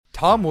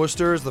Tom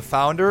Worcester is the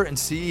founder and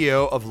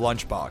CEO of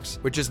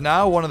Lunchbox, which is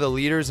now one of the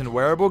leaders in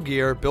wearable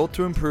gear built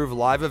to improve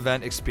live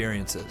event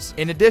experiences.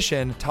 In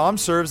addition, Tom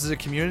serves as a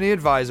community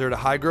advisor to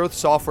high-growth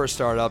software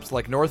startups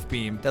like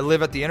Northbeam that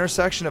live at the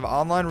intersection of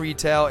online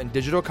retail and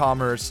digital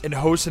commerce and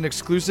hosts an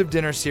exclusive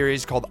dinner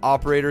series called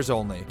Operators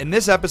Only. In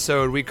this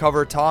episode, we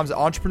cover Tom's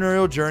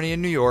entrepreneurial journey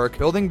in New York,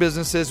 building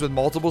businesses with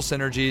multiple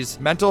synergies,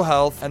 mental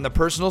health, and the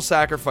personal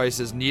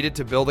sacrifices needed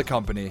to build a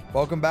company.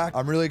 Welcome back.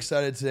 I'm really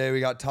excited today. We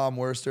got Tom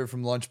Worcester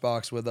from Lunchbox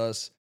with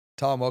us.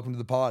 Tom, welcome to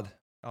the pod.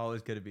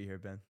 Always good to be here,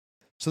 Ben.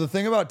 So the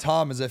thing about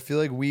Tom is I feel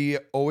like we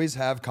always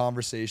have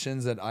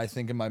conversations that I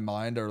think in my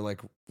mind are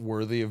like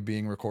worthy of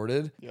being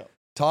recorded. Yeah.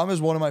 Tom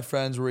is one of my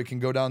friends where we can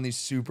go down these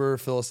super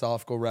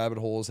philosophical rabbit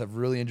holes, have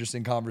really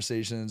interesting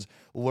conversations,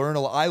 I learn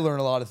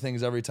a lot of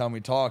things every time we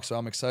talk. So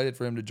I'm excited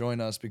for him to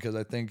join us because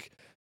I think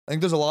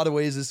there's a lot of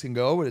ways this can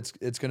go, but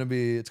it's gonna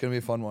be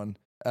a fun one.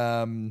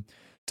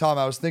 Tom,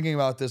 I was thinking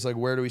about this, like,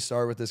 where do we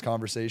start with this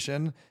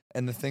conversation?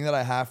 And the thing that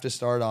I have to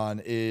start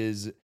on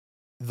is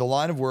the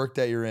line of work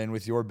that you're in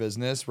with your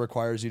business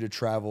requires you to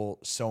travel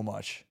so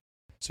much.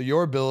 So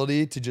your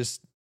ability to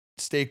just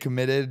stay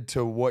committed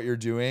to what you're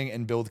doing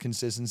and build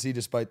consistency,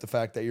 despite the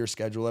fact that your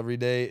schedule every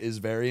day is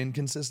very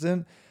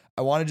inconsistent.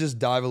 I want to just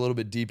dive a little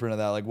bit deeper into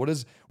that. Like, what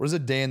does a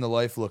day in the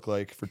life look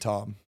like for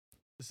Tom?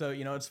 So,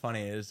 what's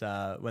funny is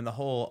when the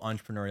whole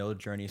entrepreneurial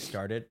journey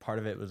started, part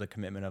of it was a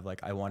commitment of like,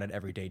 I wanted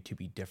every day to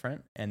be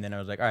different. And then I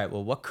was like, all right,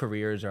 well, what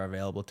careers are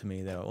available to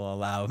me that will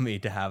allow me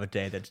to have a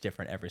day that's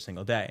different every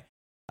single day?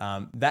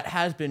 That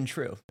has been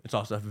true. It's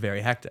also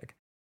very hectic.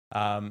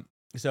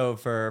 So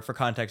for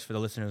context for the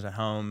listeners at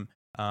home,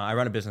 I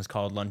run a business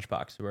called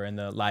Lunchbox. We're in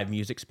the live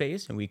music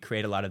space and we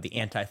create a lot of the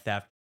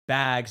anti-theft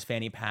bags,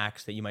 fanny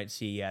packs that you might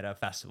see at a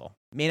festival.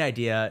 Main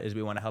idea is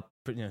we want to help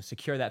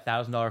secure that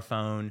 $1,000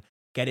 phone,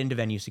 get into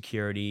venue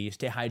security,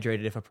 stay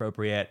hydrated if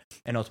appropriate,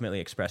 and ultimately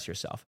express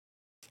yourself.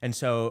 And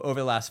so over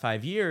the last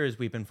 5 years,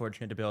 we've been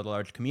fortunate to build a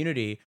large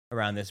community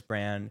around this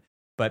brand.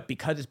 But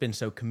because it's been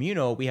so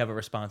communal, we have a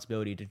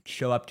responsibility to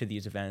show up to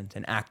these events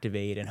and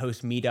activate and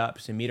host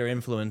meetups and meet our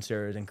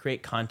influencers and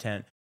create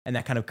content. And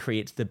that kind of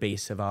creates the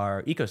base of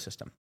our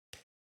ecosystem.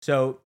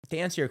 So to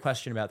answer your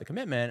question about the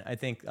commitment, I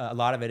think a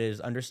lot of it is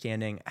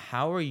understanding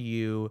how are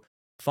you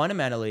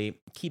fundamentally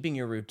keeping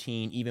your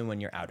routine even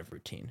when you're out of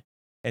routine.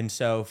 And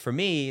so for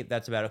me,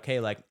 that's about, okay,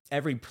 like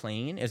every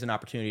plane is an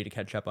opportunity to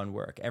catch up on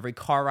work. Every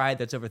car ride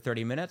that's over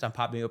 30 minutes, I'm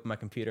popping open my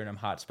computer and I'm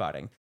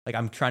hotspotting. Like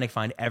I'm trying to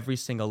find every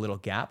single little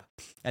gap.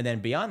 And then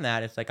beyond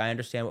that, it's like I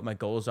understand what my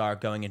goals are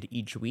going into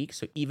each week.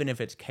 So even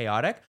if it's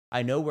chaotic,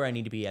 I know where I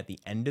need to be at the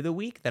end of the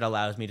week. That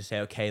allows me to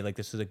say, okay, like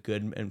this is a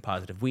good and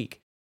positive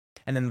week.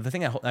 And then the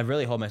thing I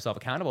really hold myself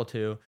accountable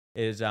to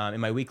is in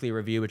my weekly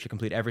review, which I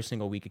complete every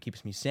single week, it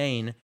keeps me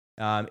sane,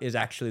 is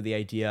actually the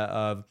idea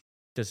of,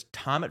 would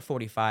Tom at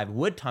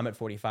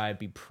 45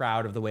 be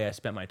proud of the way I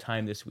spent my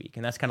time this week?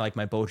 And that's kind of like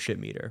my bullshit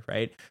meter,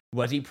 right?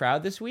 Was he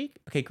proud this week?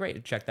 Okay,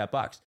 great. Check that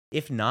box.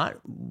 If not,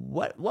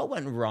 what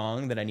went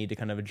wrong that I need to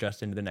kind of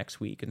adjust into the next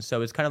week? And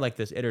so it's kind of like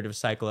this iterative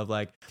cycle of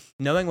like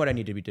knowing what I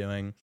need to be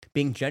doing,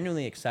 being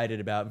genuinely excited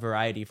about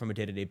variety from a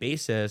day-to-day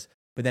basis.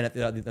 But then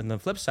on the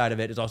flip side of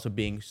it is also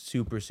being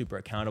super, super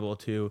accountable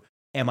to,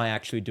 am I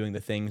actually doing the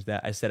things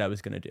that I said I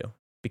was going to do?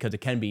 Because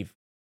it can be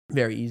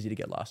very easy to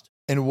get lost.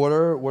 And what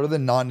are the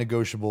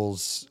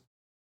non-negotiables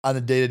on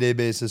a day-to-day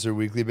basis or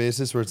weekly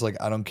basis where it's like,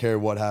 I don't care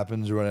what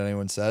happens or what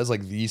anyone says,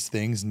 like these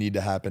things need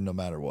to happen no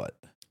matter what?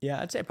 Yeah,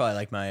 I'd say probably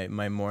like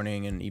my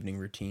morning and evening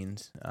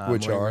routines.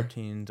 Which morning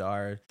routines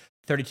are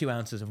 32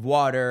 ounces of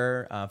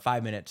water,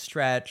 5-minute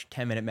stretch,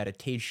 10-minute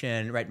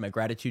meditation, write my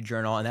gratitude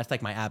journal. And that's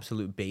like my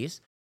absolute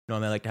base.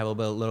 Normally I like to have a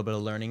little bit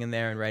of learning in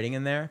there and writing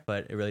in there,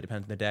 but it really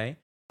depends on the day.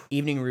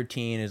 Evening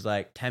routine is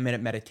like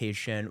 10-minute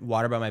meditation,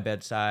 water by my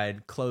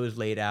bedside, clothes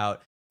laid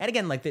out. And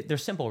again, like they're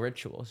simple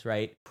rituals,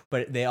 right?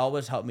 But they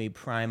always help me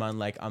prime on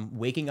like I'm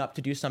waking up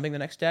to do something the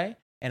next day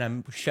and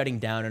I'm shutting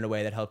down in a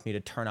way that helps me to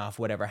turn off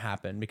whatever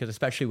happened. Because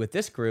especially with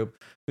this group,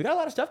 we got a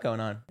lot of stuff going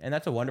on and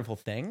that's a wonderful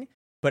thing.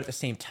 But at the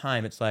same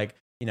time, it's like,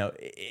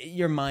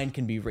 your mind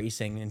can be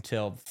racing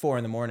until 4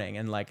 a.m.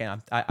 And like,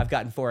 I've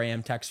gotten 4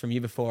 a.m. texts from you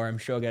before. I'm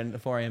sure getting a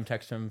 4 a.m.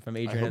 text from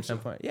Adrian at some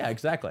point. Yeah,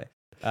 exactly.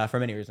 For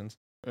many reasons.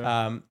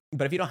 Yeah.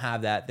 But if you don't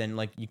have that, then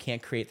like you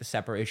can't create the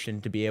separation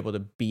to be able to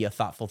be a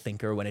thoughtful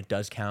thinker when it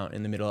does count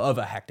in the middle of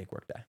a hectic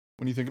workday.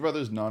 When you think about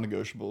those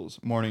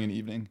non-negotiables, morning and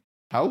evening,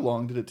 how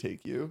long did it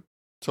take you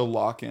to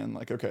lock in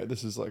like, okay,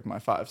 this is like my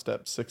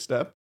 5-step,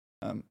 6-step?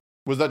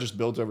 Was that just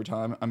built over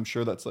time? I'm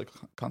sure that's like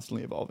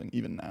constantly evolving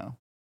even now.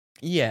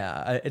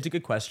 Yeah, it's a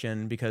good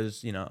question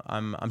because,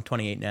 I'm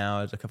 28 now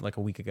as like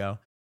a week ago.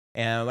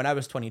 And when I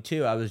was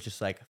 22, I was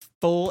just like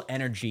full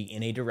energy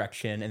in a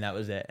direction, and that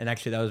was it. And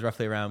actually, that was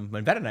roughly around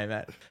when Ben and I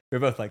met. We were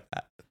both like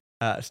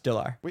that. Still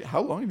are. Wait,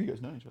 how long have you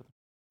guys known each other?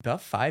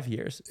 About 5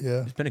 years.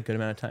 Yeah. It's been a good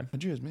amount of time.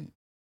 How'd you guys meet?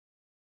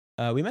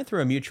 We met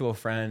through a mutual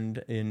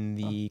friend in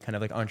the kind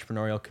of like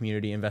entrepreneurial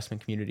community,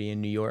 investment community in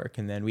New York.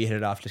 And then we hit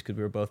it off just because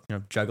we were both,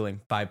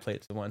 juggling 5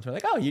 plates at once. We're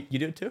like, oh, you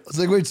do it too? I was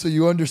like, wait, so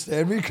you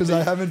understand me? Because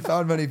I haven't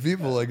found many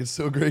people. Like, it's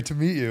so great to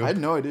meet you. I had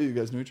no idea you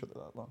guys knew each other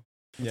that long.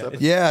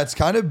 Yeah, It's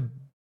kind of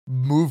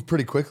moved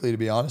pretty quickly, to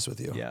be honest with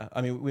you. Yeah.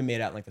 I mean, we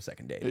made out like the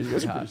second date. Yeah, you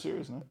guys are pretty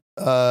serious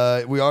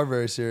now. We are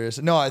very serious.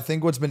 No, I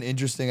think what's been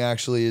interesting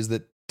actually is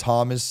that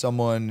Tom is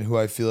someone who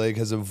I feel like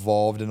has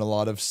evolved in a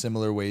lot of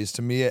similar ways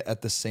to me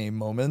at the same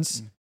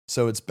moments.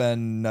 So it's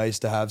been nice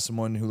to have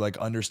someone who like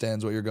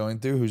understands what you're going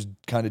through, who's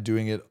kind of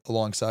doing it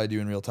alongside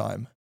you in real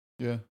time.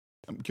 Yeah.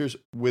 I'm curious,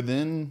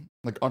 within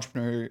like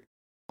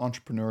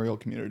entrepreneurial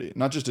community,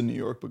 not just in New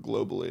York, but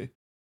globally,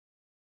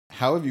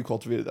 how have you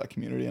cultivated that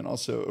community? And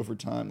also over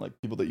time, like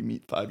people that you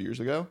meet 5 years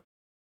ago,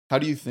 how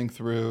do you think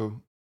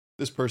through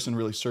this person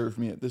really served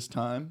me at this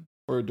time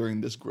or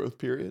during this growth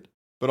period,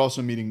 but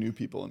also meeting new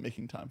people and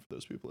making time for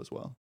those people as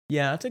well?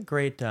 Yeah, that's a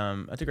great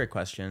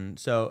question.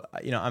 So,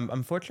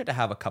 I'm fortunate to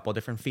have a couple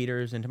different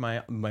feeders into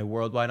my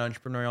worldwide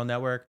entrepreneurial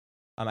network.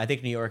 I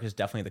think New York is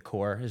definitely the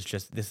core. It's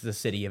just, this is a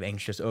city of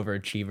anxious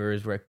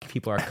overachievers where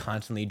people are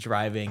constantly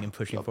driving and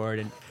pushing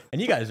forward.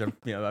 And you guys are,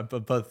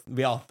 both,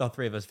 all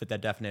 3 of us fit that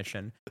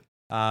definition.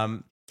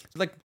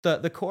 Like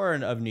the core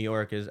of New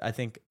York is, I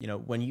think,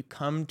 when you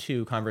come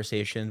to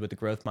conversations with the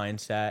growth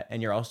mindset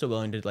and you're also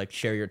willing to like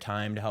share your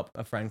time to help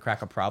a friend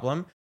crack a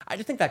problem, I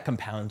just think that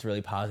compounds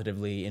really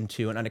positively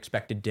into an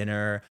unexpected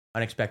dinner,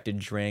 unexpected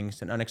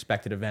drinks, an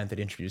unexpected event that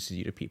introduces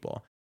you to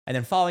people. And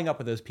then following up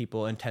with those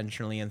people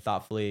intentionally and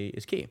thoughtfully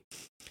is key.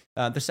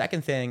 The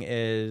second thing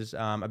is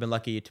I've been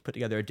lucky to put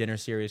together a dinner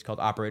series called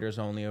Operators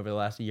Only over the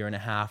last year and a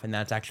half. And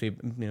that's actually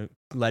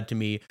led to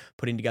me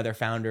putting together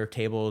founder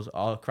tables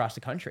all across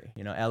the country.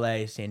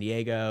 LA, San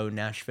Diego,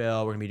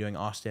 Nashville. We're going to be doing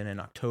Austin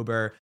in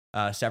October,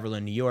 several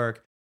in New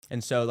York.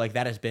 And so like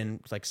that has been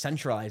like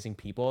centralizing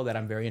people that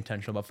I'm very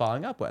intentional about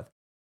following up with.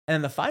 And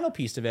then the final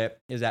piece of it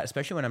is that,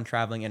 especially when I'm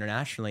traveling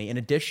internationally, in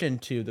addition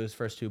to those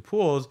first 2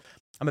 pools,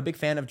 I'm a big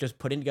fan of just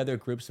putting together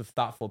groups of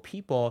thoughtful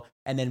people,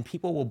 and then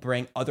people will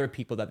bring other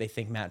people that they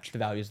think match the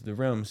values of the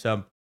room.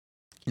 So,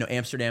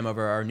 Amsterdam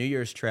over our New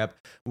Year's trip,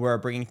 we're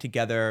bringing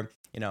together,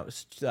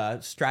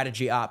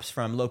 strategy ops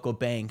from local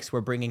banks.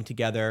 We're bringing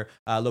together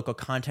local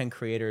content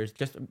creators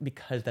just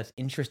because that's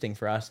interesting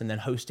for us, and then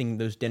hosting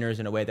those dinners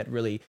in a way that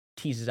really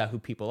teases out who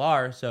people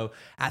are. So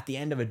at the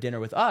end of a dinner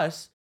with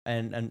us,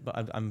 and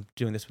I'm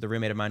doing this with a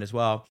roommate of mine as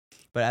well,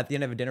 but at the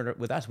end of a dinner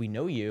with us, we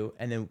know you,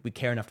 and then we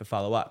care enough to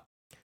follow up.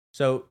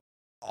 So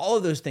all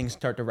of those things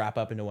start to wrap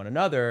up into one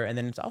another. And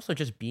then it's also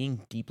just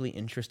being deeply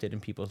interested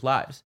in people's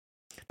lives.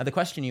 Now, the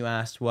question you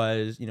asked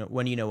was,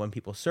 when do you know when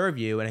people serve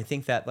you? And I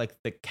think that like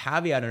the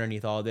caveat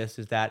underneath all of this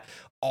is that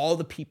all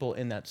the people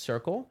in that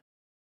circle,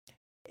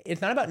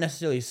 it's not about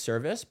necessarily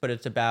service, but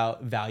it's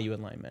about value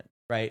alignment,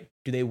 right?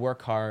 Do they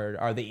work hard?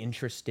 Are they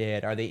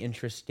interested? Are they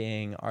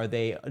interesting?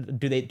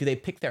 Do they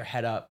pick their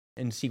head up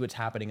and see what's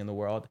happening in the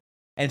world?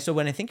 And so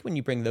when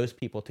you bring those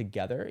people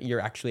together,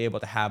 you're actually able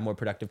to have more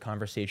productive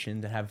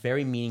conversations and have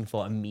very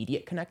meaningful,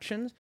 immediate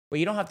connections where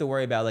you don't have to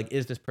worry about like,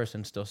 is this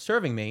person still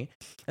serving me?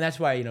 And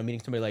that's why,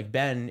 meeting somebody like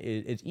Ben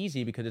is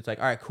easy, because it's like,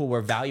 all right, cool.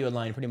 We're value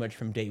aligned pretty much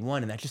from day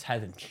one. And that just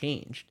hasn't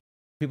changed.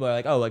 People are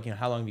like, oh, like,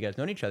 how long have you guys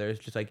known each other?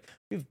 It's just like,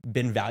 we've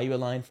been value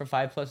aligned for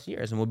 5+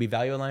 years and we'll be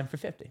value aligned for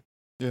 50.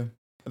 Yeah.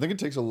 I think it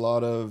takes a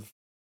lot of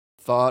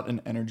thought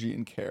and energy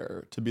and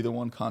care to be the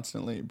one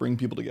constantly bring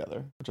people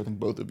together, which I think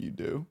both of you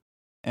do.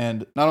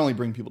 And not only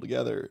bring people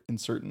together in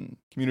certain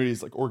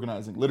communities, like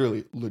organizing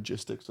literally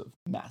logistics of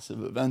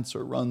massive events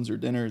or runs or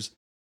dinners,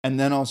 and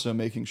then also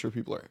making sure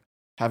people are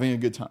having a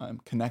good time,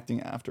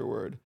 connecting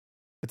afterward.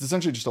 It's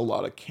essentially just a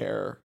lot of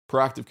care,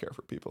 proactive care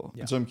for people.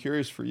 Yeah. And so I'm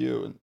curious for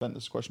you, and Ben,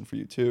 this question for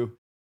you too.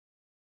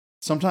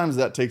 Sometimes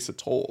that takes a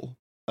toll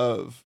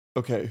of,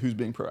 okay, who's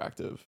being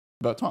proactive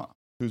about Tom?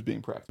 Who's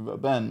being proactive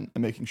about Ben,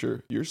 and making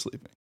sure you're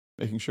sleeping,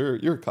 making sure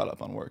you're caught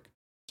up on work.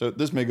 So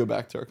this may go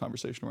back to our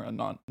conversation around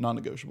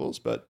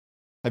non-negotiables, but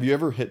have you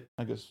ever hit,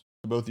 I guess,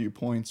 both of you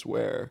points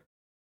where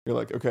you're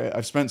like, okay,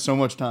 I've spent so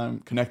much time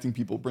connecting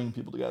people, bringing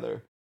people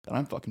together, that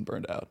I'm fucking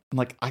burned out. And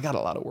like, I got a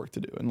lot of work to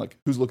do. And like,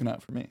 who's looking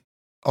out for me?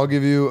 I'll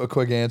give you a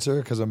quick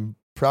answer because I'm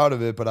proud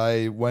of it, but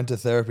I went to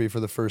therapy for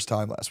the first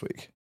time last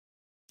week.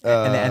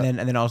 And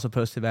then also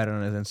posted about it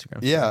on his Instagram.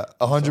 Yeah,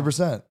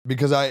 100%.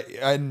 Because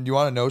and you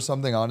want to know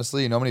something,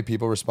 honestly, how many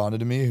people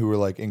responded to me who were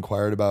like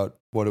inquired about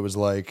what it was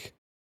like,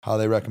 how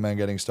they recommend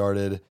getting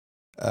started.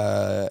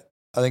 I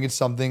think it's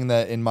something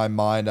that in my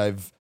mind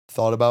I've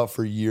thought about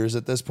for years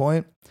at this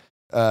point.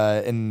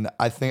 And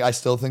I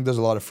still think there's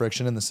a lot of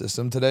friction in the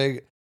system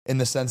today, in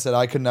the sense that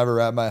I could never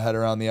wrap my head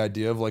around the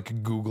idea of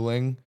like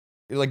Googling,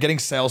 like getting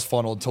sales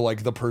funneled to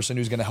like the person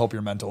who's going to help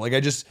your mental. Like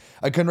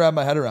I couldn't wrap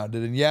my head around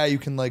it. And yeah, you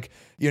can like,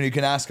 you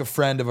can ask a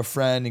friend of a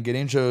friend and get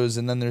intros.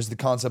 And then there's the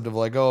concept of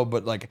like, oh,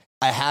 but like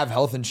I have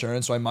health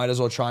insurance, so I might as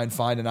well try and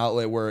find an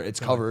outlet where it's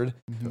covered.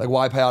 Mm-hmm. Like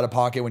why pay out of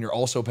pocket when you're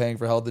also paying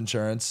for health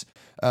insurance?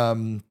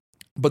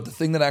 But the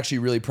thing that actually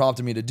really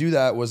prompted me to do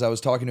that was I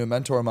was talking to a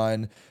mentor of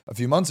mine a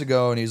few months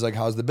ago, and he's like,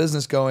 how's the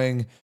business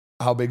going?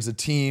 how big's the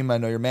team? I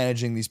know you're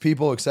managing these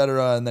people,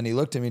 etc. And then he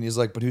looked at me and he's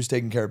like, but who's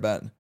taking care of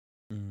Ben?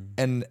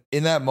 And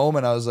in that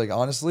moment, I was like,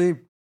 honestly,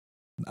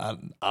 I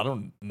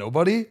don't,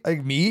 nobody,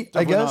 like me,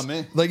 Definitely I guess. not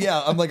me. Like,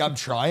 yeah, I'm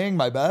trying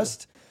my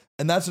best.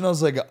 And that's when I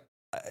was like,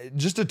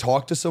 just to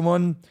talk to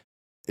someone,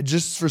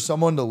 just for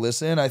someone to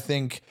listen. I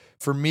think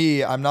for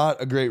me, I'm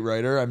not a great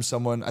writer. I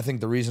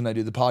think the reason I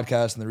do the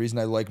podcast and the reason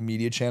I like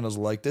media channels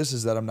like this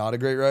is that I'm not a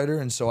great writer.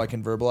 And so I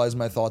can verbalize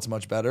my thoughts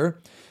much better.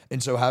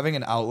 And so having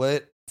an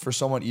outlet for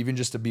someone, even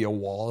just to be a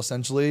wall,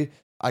 essentially,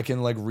 I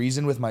can like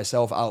reason with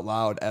myself out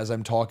loud as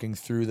I'm talking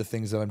through the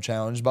things that I'm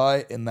challenged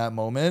by in that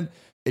moment.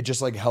 It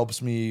just like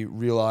helps me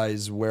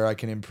realize where I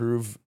can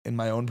improve in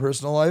my own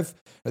personal life.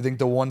 I think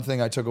the one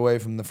thing I took away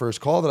from the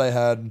first call that I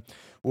had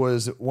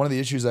was one of the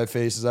issues I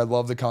face is I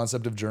love the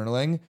concept of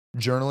journaling.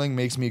 Journaling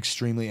makes me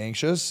extremely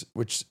anxious,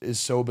 which is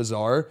so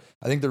bizarre.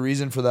 I think the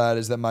reason for that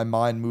is that my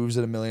mind moves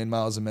at 1,000,000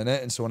 miles a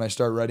minute. And so when I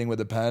start writing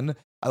with a pen,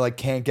 I like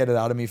can't get it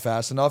out of me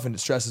fast enough and it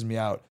stresses me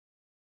out.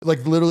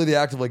 Like literally the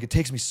act of like, it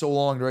takes me so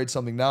long to write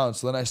something down.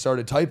 So then I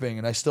started typing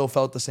and I still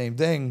felt the same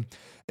thing.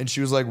 And she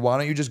was like, why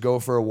don't you just go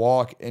for a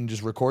walk and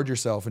just record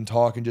yourself and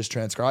talk and just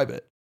transcribe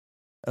it?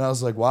 And I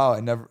was like,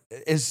 wow,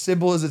 as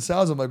simple as it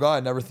sounds, I'm like, wow, I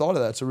never thought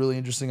of that. It's a really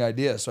interesting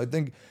idea. So I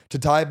think to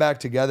tie it back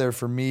together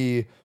for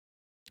me,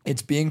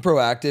 it's being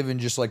proactive and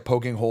just like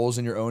poking holes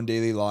in your own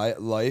daily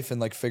life and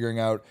like figuring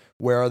out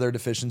where are there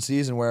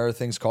deficiencies and where are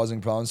things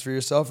causing problems for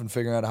yourself and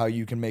figuring out how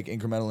you can make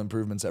incremental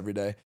improvements every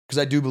day. Because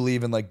I do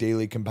believe in like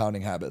daily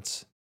compounding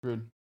habits.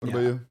 Good. What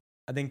about you?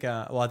 I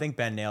think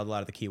Ben nailed a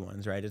lot of the key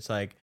ones, right? It's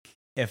like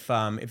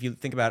if you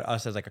think about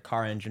us as like a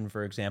car engine,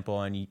 for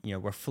example, and you know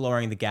we're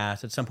flooring the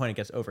gas, at some point it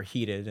gets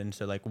overheated, and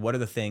so like what are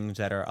the things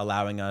that are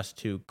allowing us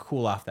to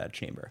cool off that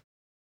chamber?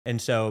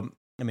 And so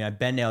I mean,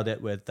 Ben nailed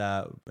it with,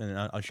 and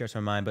I'll share some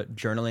of mine, but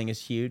journaling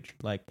is huge.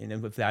 Like, and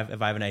if I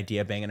have an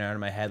idea banging around in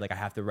my head, like I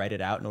have to write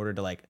it out in order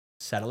to like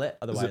settle it.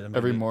 Otherwise, Is it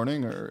every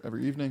morning or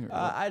every evening? Or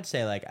I'd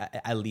say like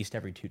at least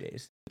every 2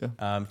 days.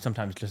 Yeah.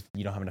 Sometimes just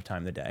you don't have enough time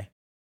in the day.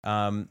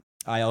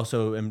 I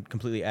also am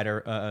completely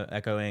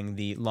echoing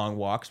the long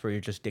walks where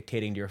you're just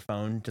dictating to your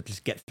phone to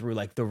just get through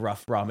like the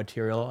rough raw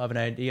material of an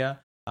idea.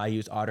 I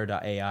use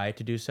otter.ai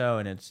to do so,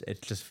 and it's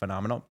just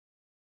phenomenal.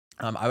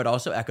 I would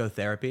also echo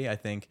therapy. I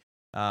think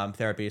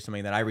therapy is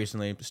something that I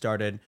recently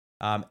started,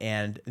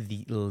 and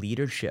the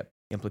leadership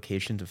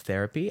implications of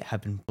therapy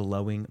have been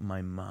blowing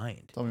my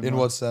mind. In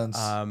what sense?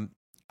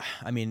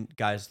 I mean,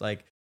 guys,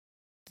 like,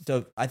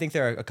 so I think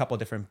there are a couple of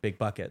different big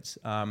buckets.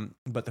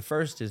 But the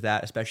first is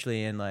that,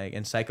 especially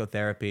in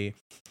psychotherapy,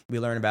 we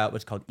learn about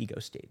what's called ego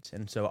states.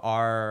 And so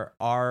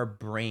our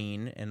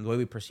brain and the way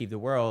we perceive the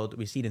world,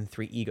 we see it in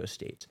 3 ego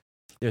states.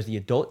 There's the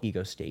adult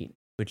ego state,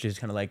 which is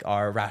kind of like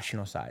our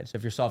rational side. So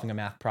if you're solving a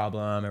math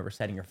problem or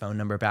resetting your phone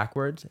number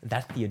backwards,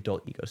 that's the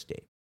adult ego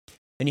state.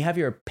 Then you have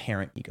your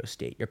parent ego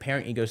state. Your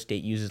parent ego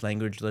state uses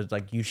language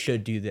like, you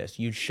should do this,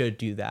 you should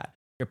do that.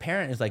 Your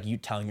parent is like you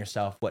telling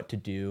yourself what to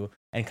do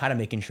and kind of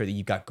making sure that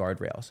you've got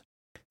guardrails.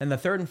 And the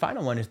third and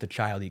final one is the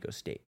child ego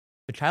state.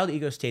 The child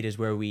ego state is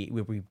where we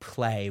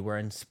play, we're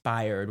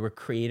inspired, we're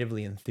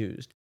creatively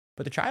enthused.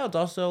 But the child's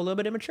also a little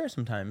bit immature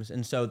sometimes.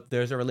 And so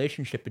there's a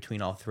relationship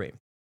between all 3.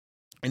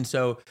 And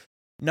so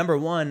number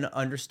one,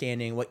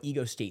 understanding what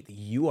ego state that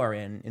you are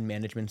in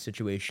management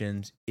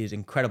situations is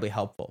incredibly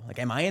helpful. Like,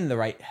 am I in the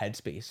right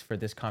headspace for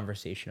this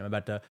conversation? I'm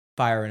about to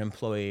fire an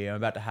employee. I'm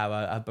about to have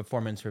a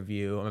performance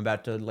review. I'm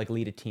about to like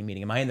lead a team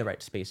meeting. Am I in the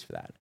right space for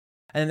that?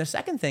 And then the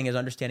second thing is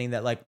understanding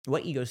that like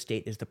what ego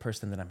state is the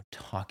person that I'm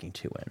talking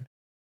to in,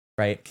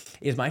 right?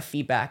 Is my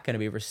feedback going to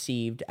be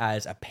received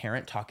as a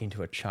parent talking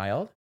to a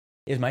child?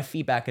 Is my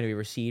feedback going to be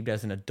received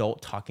as an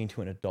adult talking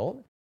to an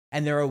adult?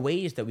 And there are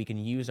ways that we can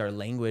use our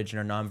language and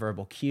our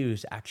nonverbal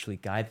cues to actually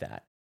guide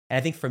that. And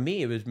I think for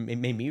me, it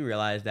made me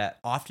realize that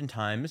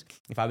oftentimes,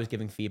 if I was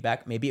giving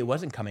feedback, maybe it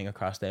wasn't coming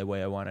across the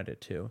way I wanted it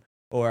to,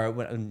 or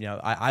when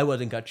I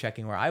wasn't gut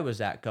checking where I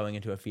was at going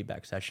into a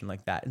feedback session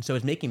like that. And so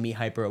it's making me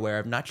hyper aware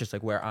of not just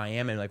like where I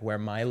am and like where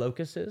my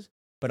locus is,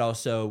 but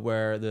also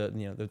where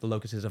the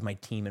locus is of my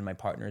team and my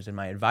partners and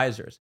my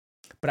advisors.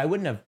 But I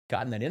wouldn't have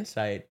gotten that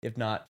insight if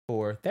not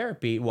for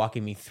therapy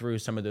walking me through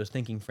some of those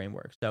thinking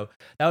frameworks. So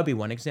that would be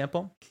one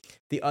example.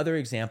 The other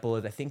example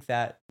is I think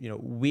that,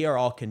 we are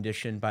all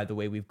conditioned by the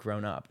way we've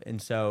grown up.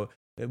 And so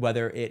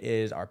whether it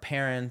is our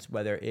parents,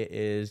 whether it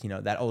is,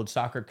 that old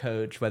soccer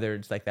coach, whether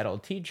it's like that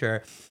old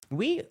teacher,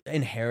 we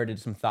inherited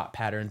some thought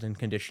patterns and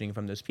conditioning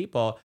from those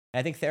people.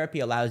 And I think therapy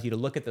allows you to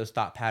look at those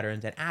thought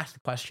patterns and ask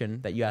the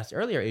question that you asked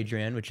earlier,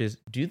 Adrian, which is,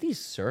 do these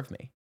serve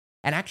me?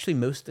 And actually,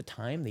 most of the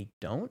time, they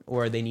don't,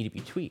 or they need to be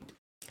tweaked.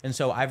 And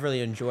so I've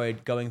really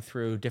enjoyed going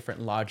through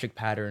different logic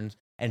patterns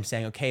and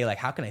saying, okay, like,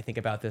 how can I think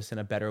about this in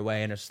a better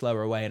way, in a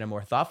slower way, in a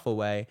more thoughtful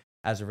way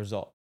as a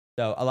result?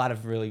 So a lot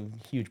of really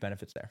huge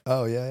benefits there.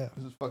 Oh, yeah.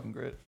 This is fucking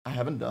great. I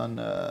haven't done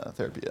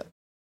therapy yet.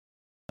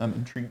 I'm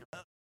intrigued.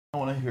 I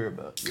want to hear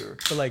about your...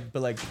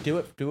 But like, do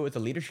it with a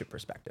leadership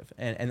perspective.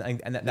 And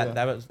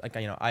that was like,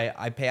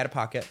 I pay out of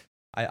pocket.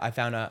 I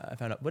found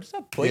a what is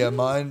that? Yeah,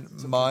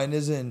 mine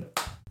isn't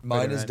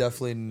Mine is Right.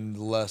 definitely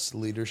less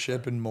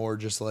leadership and more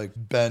just like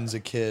Ben's a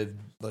kid,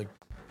 like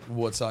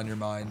what's on your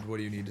mind, what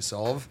do you need to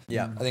solve.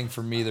 Yeah. I think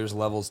for me there's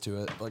levels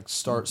to it. Like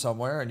start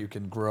somewhere and you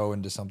can grow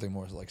into something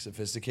more like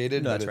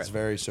sophisticated, No, but that's it's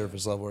right. very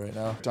surface level right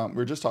now. Tom,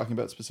 we're just talking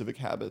about specific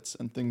habits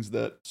and things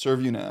that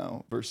serve you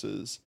now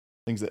versus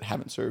things that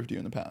haven't served you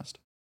in the past.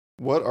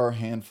 What are a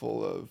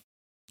handful of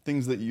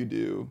things that you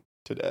do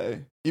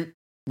today,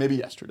 maybe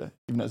yesterday,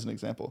 even as an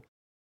example?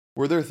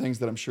 Were there things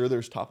that I'm sure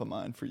there's top of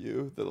mind for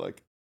you that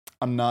like,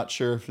 I'm not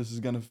sure if this is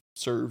going to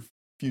serve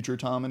future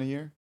Tom in a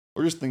year,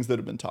 or just things that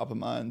have been top of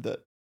mind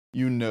that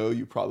you know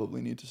you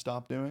probably need to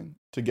stop doing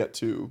to get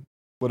to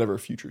whatever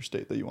future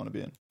state that you want to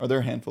be in? Are there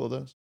a handful of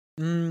those?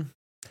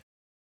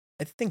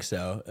 I think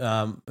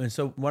so. And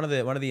so one of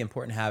the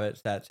important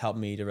habits that's helped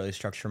me to really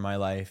structure my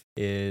life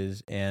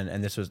is,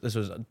 and this was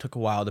took a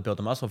while to build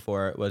a muscle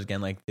for it, was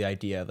again like the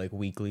idea of like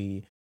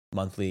weekly,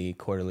 monthly,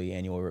 quarterly,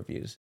 annual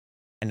reviews.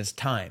 And it's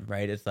time,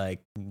 right? It's like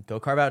go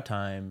carve out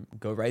time,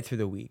 go right through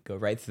the week, go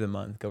right through the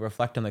month, go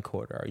reflect on the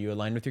quarter. Are you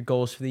aligned with your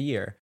goals for the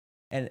year?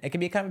 And it can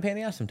be kind of a pain in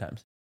the ass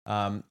sometimes.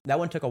 That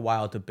one took a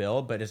while to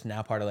build, but it's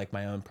now part of like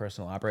my own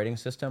personal operating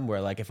system where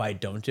like if I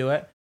don't do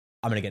it,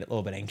 I'm gonna get a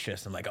little bit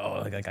anxious. I'm like,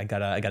 oh, like I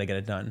gotta get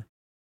it done.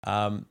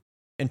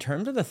 In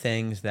terms of the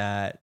things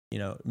that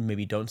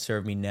maybe don't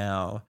serve me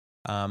now,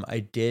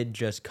 I did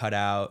just cut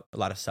out a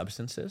lot of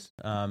substances.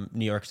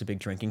 New York's a big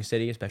drinking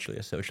city, especially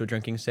a social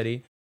drinking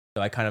city.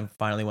 So I kind of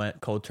finally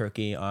went cold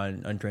turkey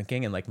on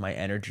drinking, and like my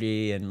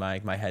energy and my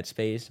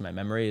headspace, my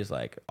memory is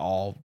like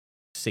all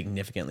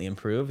significantly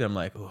improved. I'm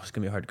like, oh, it's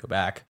gonna be hard to go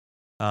back.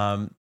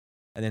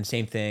 And then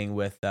same thing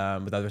with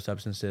other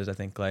substances. I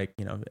think like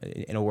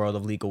in a world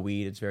of legal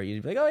weed, it's very easy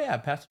to be like, oh yeah,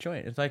 pass the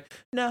joint. It's like,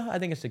 no, I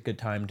think it's a good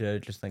time to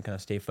just like kind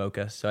of stay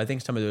focused. So I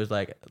think some of those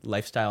like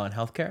lifestyle and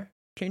healthcare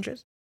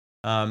changes.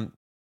 And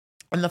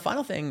the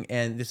final thing,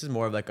 and this is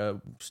more of like a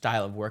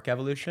style of work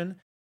evolution,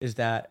 is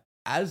that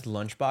as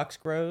Lunchbox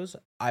grows,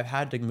 I've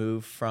had to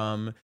move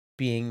from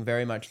being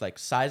very much like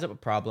size up a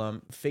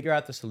problem, figure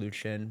out the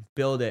solution,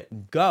 build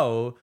it,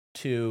 go,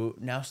 to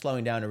now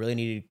slowing down and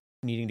really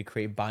needing to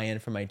create buy-in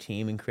from my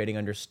team and creating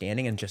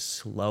understanding and just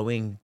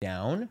slowing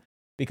down,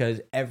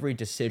 because every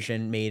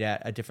decision made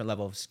at a different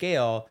level of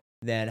scale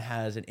then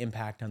has an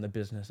impact on the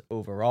business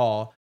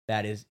overall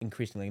that is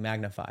increasingly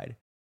magnified.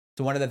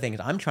 So one of the things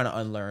I'm trying to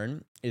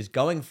unlearn is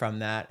going from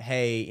that,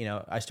 hey,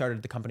 I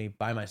started the company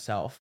by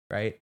myself,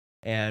 right?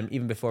 And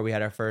even before we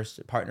had our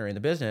first partner in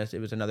the business, it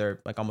was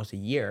another like almost a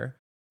year.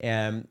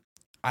 And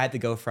I had to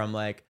go from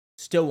like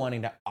still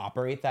wanting to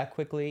operate that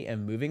quickly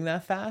and moving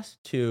that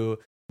fast to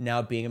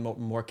now being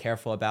more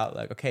careful about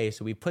like, okay,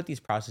 so we put these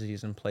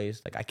processes in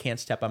place. Like I can't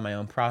step on my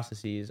own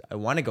processes. I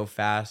want to go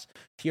fast.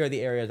 Here are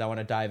the areas I want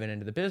to dive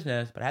into the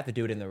business, but I have to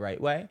do it in the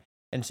right way.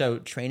 And so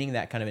training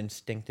that kind of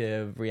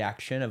instinctive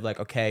reaction of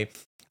like, okay,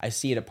 I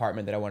see a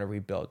department that I want to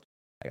rebuild.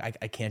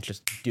 I can't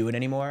just do it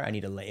anymore. I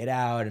need to lay it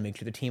out and make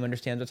sure the team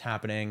understands what's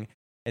happening.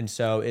 And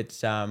so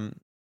it's,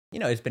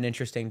 it's been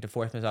interesting to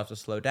force myself to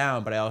slow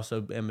down, but I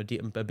also am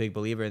a big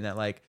believer in that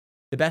like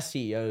the best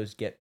CEOs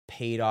get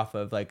paid off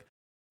of like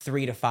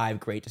 3 to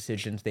 5 great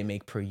decisions they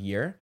make per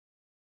year.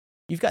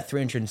 You've got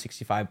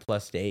 365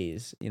 plus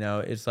days.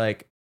 It's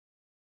like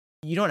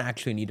you don't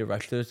actually need to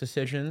rush those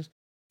decisions,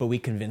 but we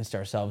convinced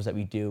ourselves that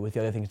we do with the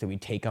other things that we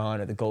take on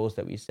or the goals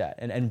that we set.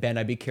 And Ben,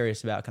 I'd be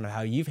curious about kind of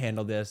how you've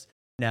handled this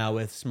now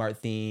with Smart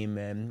Theme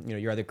and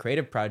your other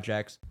creative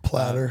projects.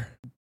 Platter.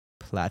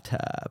 Platter.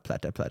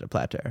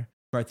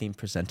 Smart Theme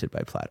presented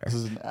by Platter. This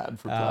is an ad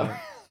for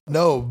Platter.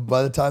 No,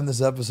 by the time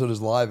this episode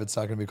is live, it's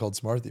not going to be called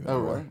Smart Theme Oh,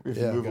 anymore. right. We have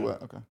to move away.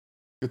 Okay.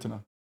 Good to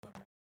know.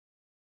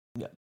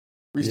 Yeah.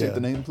 Restate the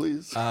name,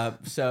 please.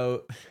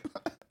 So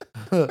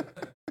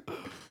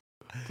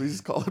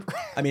Please call it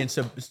right. I mean,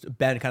 so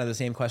Ben, kind of the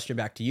same question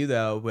back to you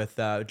though, with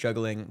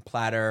juggling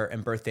Platter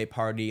and Birthday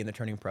Party and the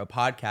Turning Pro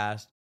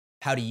podcast.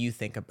 How do you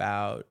think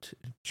about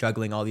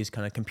juggling all these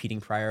kind of competing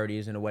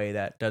priorities in a way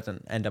that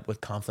doesn't end up with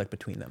conflict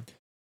between them?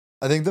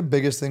 I think the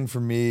biggest thing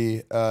for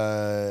me,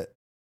 and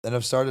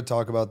I've started to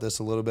talk about this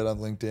a little bit on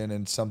LinkedIn,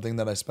 and something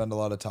that I spend a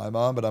lot of time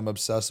on, but I'm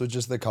obsessed with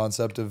just the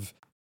concept of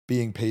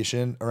being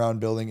patient around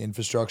building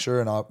infrastructure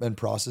and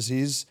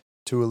processes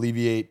to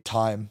alleviate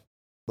time.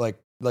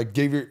 Like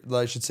give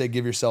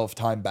yourself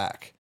time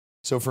back.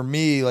 So for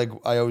me, like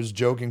I was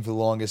joking for the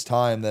longest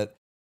time that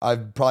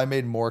I've probably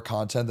made more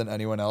content than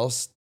anyone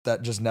else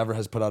that just never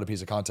has put out a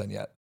piece of content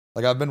yet.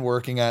 Like I've been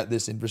working at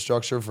this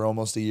infrastructure for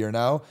almost a year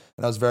now,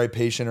 and I was very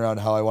patient around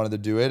how I wanted to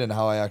do it and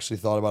how I actually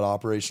thought about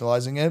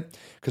operationalizing it,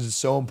 because it's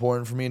so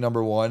important for me,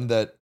 number one,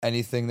 that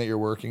anything that you're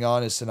working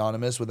on is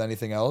synonymous with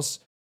anything else,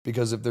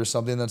 because if there's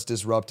something that's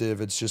disruptive,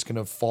 it's just going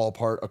to fall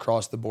apart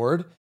across the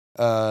board.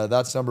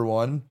 That's number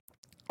one.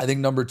 I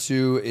think number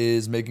two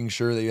is making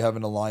sure that you have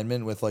an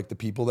alignment with like the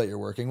people that you're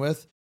working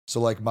with.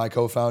 So like my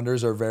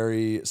co-founders are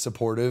very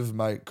supportive.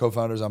 My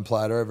co-founders on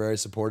Platter are very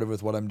supportive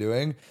with what I'm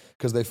doing,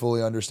 because they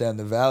fully understand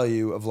the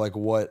value of like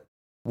what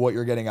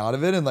you're getting out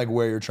of it and like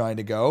where you're trying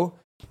to go.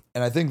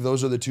 And I think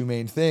those are the two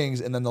main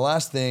things. And then the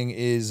last thing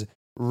is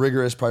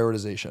rigorous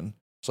prioritization.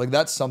 So like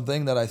that's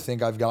something that I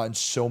think I've gotten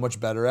so much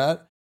better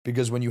at,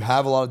 because when you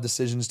have a lot of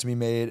decisions to be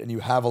made and you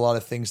have a lot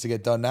of things to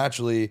get done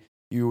naturally,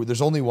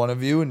 there's only one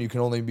of you and you can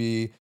only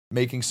be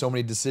making so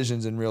many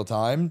decisions in real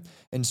time.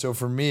 And so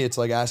for me, it's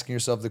like asking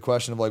yourself the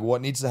question of like,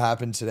 what needs to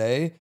happen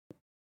today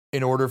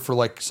in order for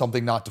like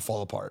something not to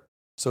fall apart.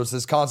 So it's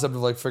this concept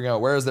of like figuring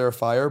out where is there a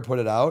fire, put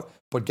it out,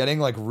 but getting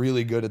like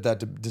really good at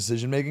that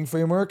decision-making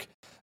framework.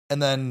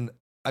 And then,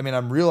 I mean,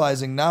 I'm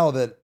realizing now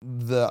that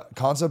the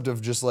concept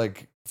of just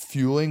like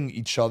fueling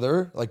each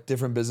other, like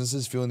different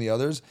businesses fueling the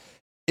others,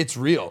 it's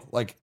real.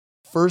 Like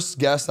first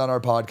guest on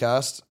our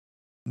podcast,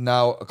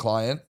 now a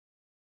client.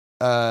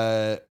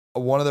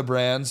 One of the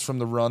brands from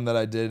the run that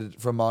I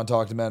did from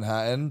Montauk to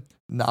Manhattan,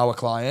 now a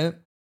client.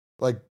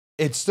 Like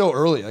it's still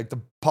early. Like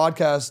the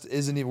podcast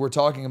isn't even, we're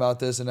talking about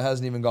this and it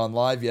hasn't even gone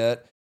live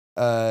yet.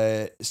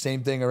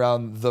 Same thing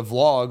around the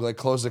vlog, like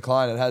close to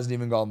client, it hasn't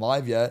even gone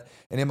live yet.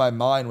 And in my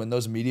mind, when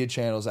those media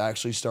channels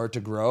actually start to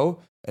grow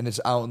and it's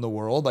out in the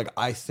world, like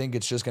I think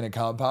it's just going to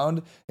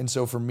compound. And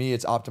so for me,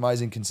 it's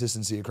optimizing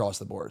consistency across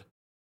the board.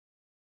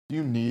 Do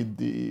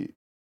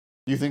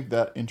you think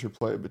that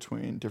interplay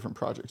between different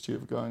projects you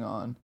have going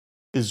on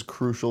is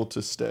crucial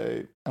to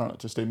stay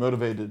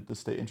motivated, to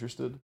stay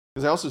interested?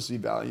 Because I also see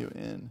value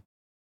in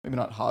maybe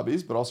not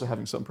hobbies, but also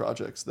having some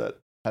projects that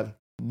have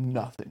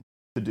nothing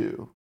to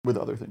do with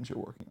other things you're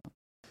working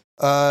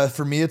on.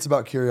 For me, it's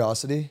about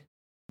curiosity.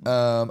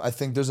 I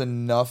think there's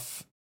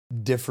enough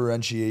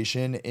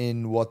differentiation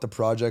in what the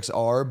projects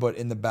are, but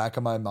in the back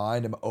of my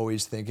mind, I'm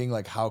always thinking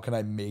like, how can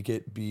I make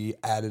it be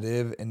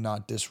additive and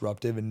not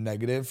disruptive and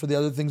negative for the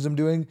other things I'm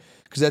doing?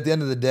 Because at the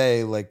end of the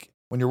day, like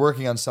when you're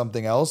working on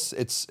something else,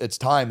 it's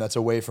time that's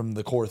away from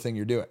the core thing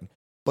you're doing.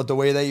 But the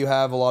way that you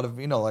have a lot of,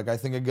 like I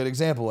think a good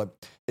example, like,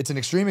 it's an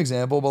extreme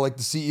example, but like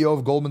the CEO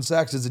of Goldman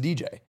Sachs is a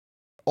DJ.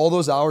 All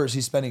those hours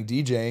he's spending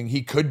DJing,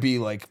 he could be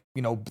like,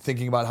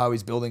 thinking about how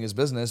he's building his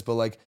business, but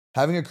like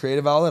having a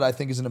creative outlet, I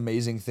think is an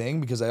amazing thing,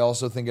 because I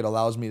also think it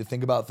allows me to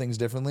think about things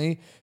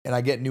differently and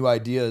I get new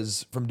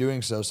ideas from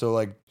doing so. So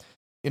like,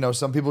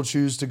 some people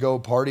choose to go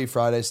party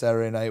Friday,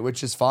 Saturday night,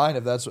 which is fine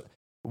if that's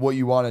what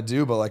you want to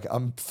do. But like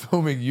I'm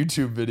filming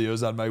YouTube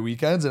videos on my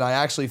weekends and I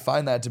actually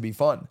find that to be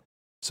fun.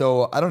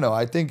 So I don't know.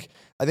 I think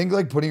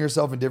like putting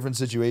yourself in different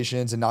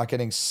situations and not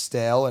getting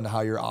stale in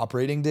how you're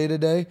operating day to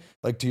day,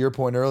 like to your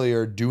point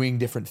earlier, doing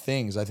different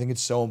things. I think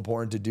it's so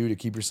important to do to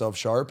keep yourself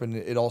sharp, and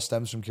it all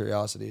stems from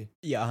curiosity.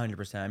 Yeah,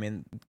 100%. I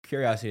mean,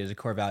 curiosity is a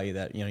core value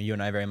that, you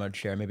and I very much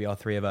share, maybe all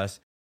three of us.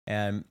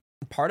 And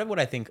part of what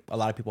I think a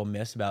lot of people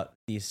miss about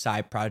these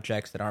side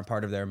projects that aren't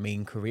part of their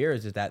main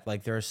careers is that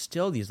like there are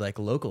still these like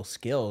local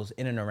skills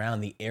in and around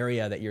the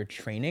area that you're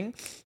training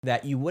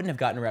that you wouldn't have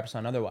gotten reps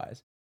on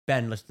otherwise.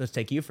 Ben, let's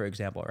take you for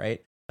example,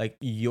 right? Like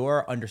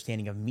your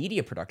understanding of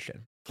media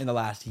production in the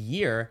last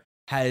year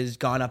has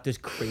gone up this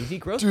crazy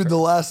growth. Dude, the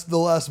last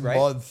right?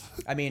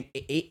 month. I mean,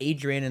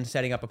 Adrian, in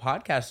setting up a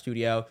podcast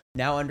studio,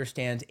 now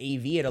understands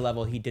AV at a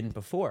level he didn't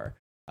before.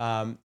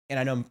 And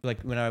I know,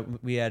 like when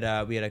we had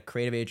a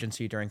creative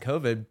agency during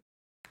COVID,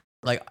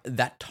 like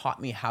that taught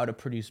me how to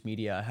produce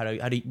media, how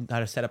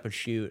to set up a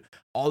shoot,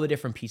 all the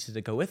different pieces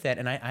that go with it.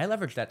 And I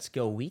leverage that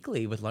skill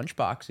weekly with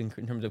Lunchbox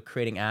in terms of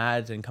creating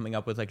ads and coming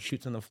up with like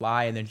shoots on the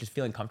fly and then just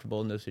feeling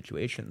comfortable in those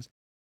situations.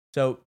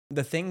 So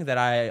the thing that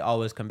I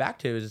always come back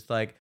to is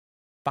like,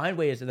 find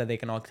ways that they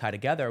can all tie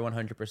together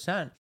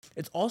 100%.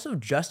 It's also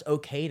just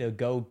okay to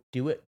go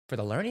do it for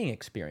the learning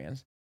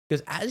experience,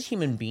 because as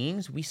human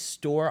beings, we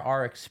store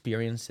our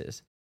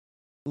experiences.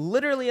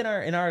 Literally in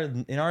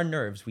our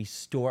nerves, we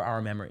store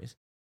our memories.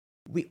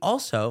 We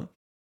also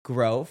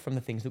grow from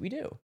the things that we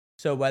do.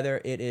 So whether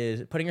it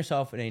is putting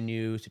yourself in a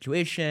new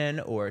situation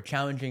or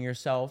challenging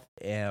yourself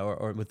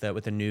or with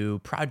a new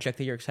project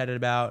that you're excited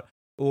about,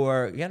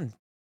 or again,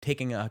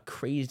 taking a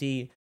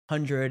crazy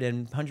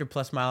 100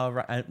 plus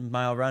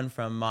mile run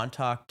from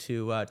Montauk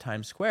to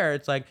Times Square,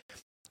 it's like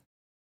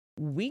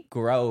we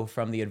grow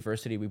from the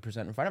adversity we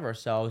present in front of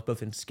ourselves,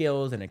 both in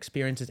skills and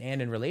experiences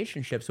and in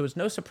relationships. So it's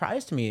no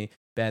surprise to me,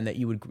 Ben, that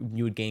you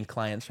would gain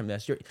clients from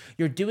this.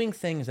 You're doing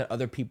things that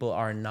other people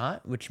are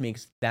not, which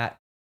makes that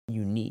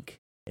unique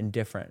and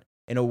different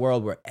in a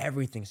world where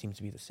everything seems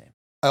to be the same.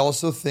 I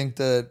also think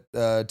that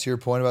to your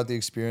point about the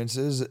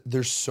experiences,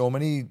 there's so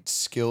many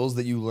skills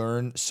that you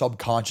learn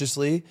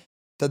subconsciously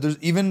that there's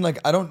even like,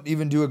 I don't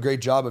even do a great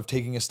job of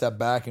taking a step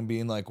back and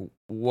being like,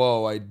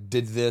 whoa, I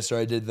did this or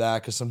I did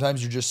that. Cause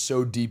sometimes you're just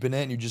so deep in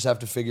it and you just have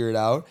to figure it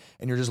out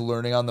and you're just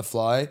learning on the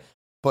fly.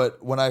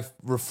 But when I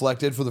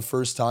reflected for the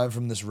first time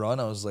from this run,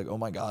 I was like, oh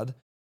my God,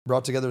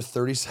 brought together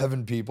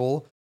 37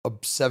 people, a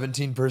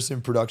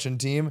 17-person production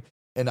team.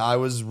 And I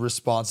was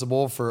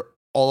responsible for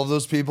all of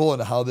those people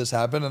and how this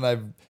happened. And I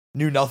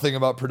knew nothing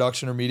about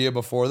production or media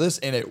before this,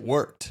 and it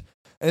worked.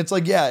 And it's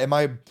like, yeah,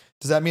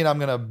 does that mean I'm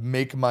going to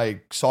make my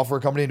software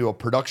company into a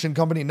production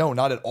company? No,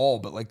 not at all.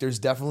 But like, there's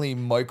definitely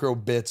micro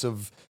bits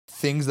of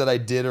things that I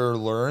did or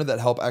learned that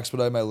help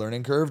expedite my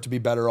learning curve to be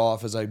better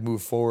off as I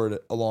move forward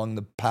along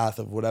the path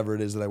of whatever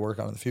it is that I work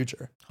on in the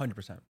future.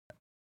 100%.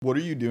 What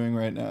are you doing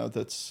right now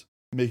that's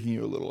making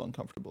you a little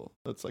uncomfortable?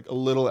 That's like a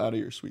little out of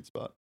your sweet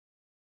spot?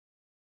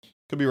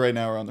 Could be right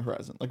now or on the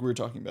horizon. Like we were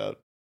talking about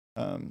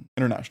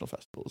international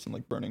festivals and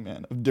like Burning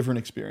Man, of different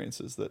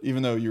experiences that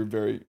even though you're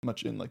very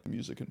much in like the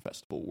music and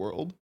festival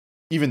world,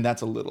 even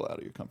that's a little out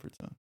of your comfort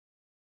zone.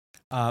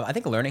 I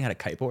think learning how to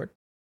kiteboard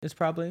is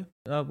probably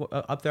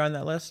up there on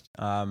that list.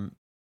 I'm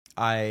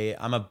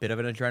a bit of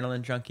an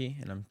adrenaline junkie,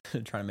 and I'm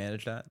trying to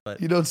manage that.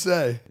 But You don't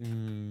say.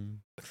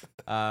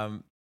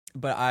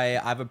 But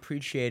I've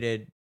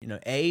appreciated,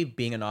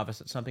 being a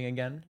novice at something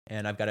again.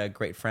 And I've got a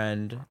great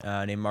friend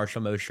named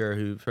Marshall Mosher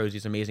who throws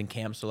these amazing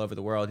camps all over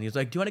the world. And he's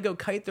like, "Do you want to go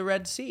kite the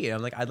Red Sea?" And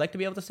I'm like, "I'd like to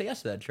be able to say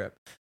yes to that trip."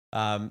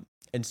 And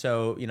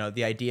so,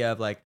 the idea of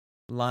like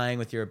lying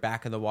with your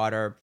back in the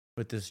water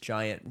with this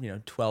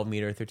giant, 12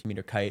 meter, 13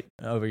 meter kite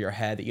over your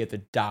head that you have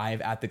to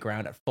dive at the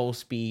ground at full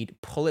speed,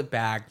 pull it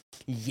back,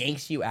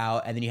 yanks you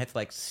out, and then you have to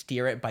like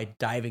steer it by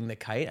diving the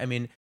kite. I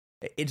mean,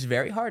 it's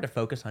very hard to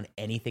focus on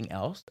anything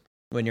else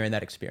when you're in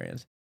that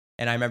experience.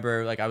 And I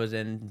remember like I was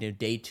in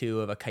day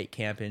 2 of a kite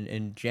camp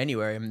in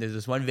January, and there's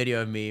this one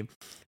video of me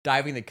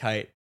diving the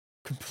kite,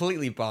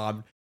 completely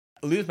bombed,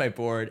 lose my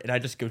board, and I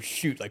just go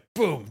shoot like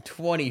boom,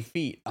 20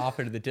 feet off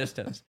into the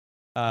distance.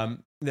 The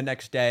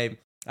next day,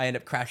 I end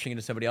up crashing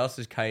into somebody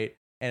else's kite,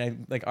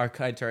 and our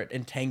kites are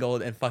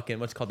entangled in fucking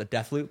what's called the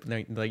death loop,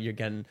 and like you're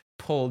getting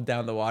pulled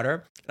down the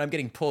water. And I'm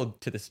getting pulled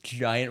to this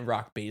giant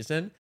rock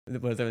basin.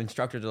 Where the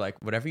instructors are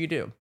like, "Whatever you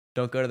do,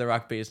 don't go to the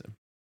rock basin."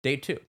 Day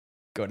 2,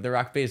 go to the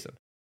rock basin.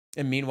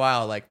 And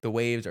meanwhile, like the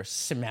waves are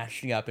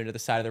smashing up into the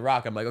side of the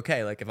rock. I'm like,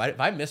 okay, like if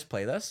I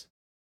misplay this,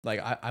 like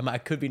I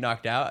could be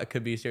knocked out. I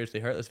could be seriously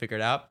hurt. Let's figure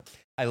it out.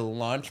 I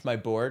launch my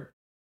board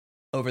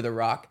over the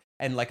rock,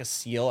 and like a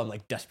seal, I'm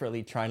like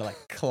desperately trying to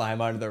like climb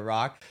onto the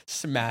rock,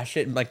 smash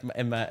it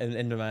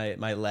into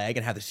my leg,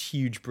 and have this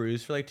huge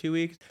bruise for like 2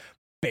 weeks.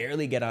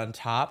 Barely get on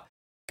top.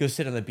 Go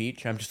sit on the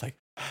beach, and I'm just like.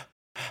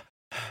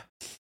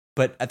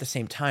 But at the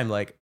same time,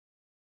 like,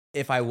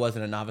 if I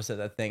wasn't a novice at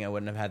that thing, I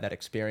wouldn't have had that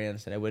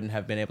experience, and I wouldn't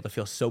have been able to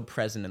feel so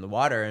present in the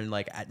water. And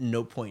like, at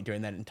no point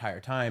during that entire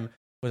time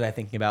was I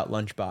thinking about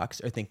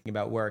Lunchbox or thinking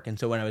about work. And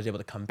so when I was able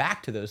to come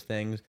back to those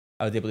things,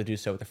 I was able to do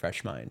so with a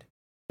fresh mind.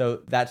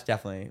 So that's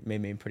definitely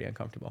made me pretty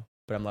uncomfortable,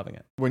 but I'm loving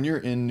it. When you're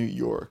in New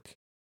York,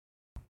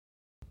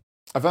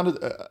 I found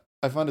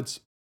it's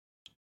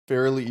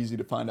fairly easy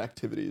to find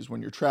activities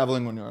when you're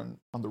traveling, when you're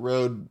on the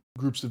road,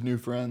 groups of new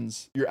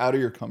friends, you're out of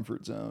your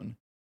comfort zone.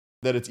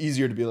 That it's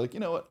easier to be like, you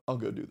know what, I'll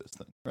go do this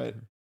thing, right?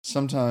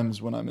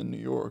 Sometimes when I'm in New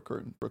York or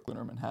in Brooklyn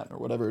or Manhattan or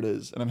whatever it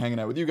is, and I'm hanging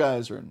out with you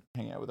guys or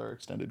hanging out with our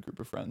extended group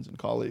of friends and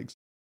colleagues,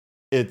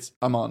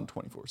 I'm on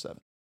 24/7.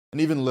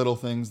 And even little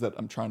things that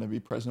I'm trying to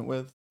be present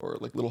with, or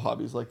like little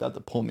hobbies like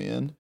that pull me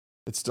in,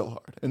 it's still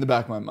hard. In the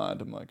back of my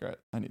mind, I'm like, all right,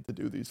 I need to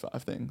do these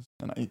 5 things,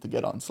 and I need to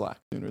get on Slack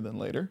sooner than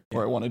later,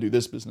 or I want to do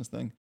this business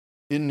thing.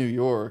 In New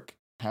York,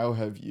 how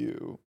have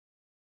you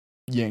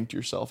yanked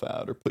yourself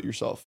out or put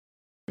yourself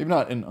maybe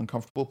not in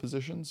uncomfortable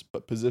positions,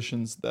 but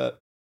positions that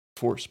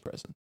force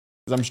presence?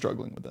 Because I'm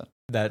struggling with that.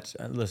 That's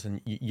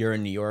listen, you're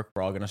in New York.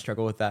 We're all going to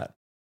struggle with that.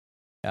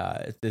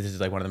 This is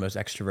like one of the most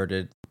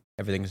extroverted,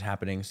 everything's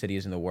happening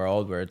cities in the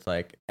world, where it's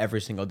like every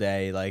single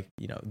day, like,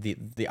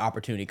 the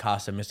opportunity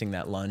cost of missing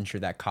that lunch or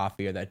that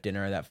coffee or that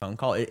dinner or that phone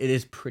call, it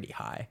is pretty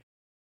high.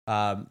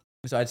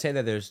 So I'd say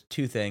that there's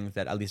 2 things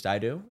that at least I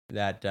do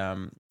that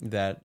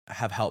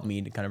have helped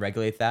me to kind of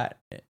regulate that,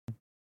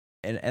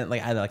 and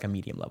like at like a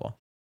medium level.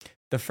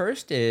 The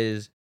first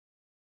is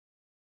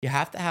you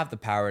have to have the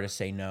power to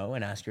say no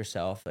and ask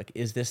yourself, like,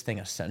 is this thing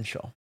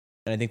essential?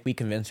 And I think we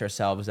convince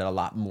ourselves that a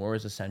lot more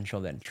is essential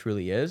than it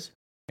truly is.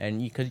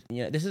 And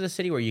this is a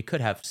city where you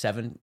could have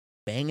 7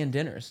 banging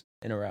dinners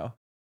in a row,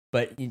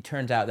 but it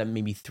turns out that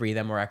maybe 3 of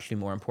them were actually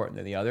more important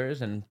than the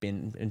others. And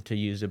to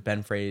use a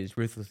Ben phrase,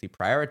 ruthlessly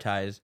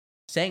prioritize,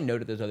 saying no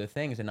to those other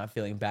things and not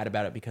feeling bad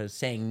about it, because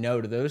saying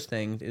no to those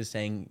things is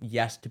saying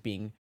yes to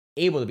being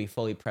able to be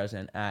fully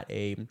present at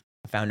a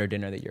founder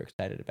dinner that you're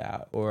excited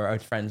about, or a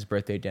friend's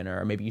birthday dinner,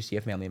 or maybe you see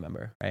a family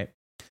member, right?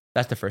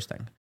 That's the first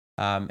thing.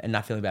 And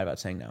not feeling bad about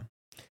saying no.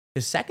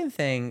 The second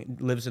thing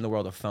lives in the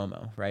world of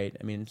FOMO, right?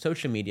 I mean,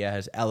 social media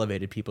has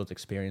elevated people's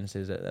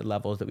experiences at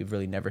levels that we've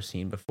really never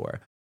seen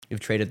before.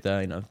 You've traded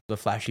the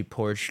flashy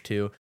Porsche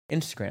to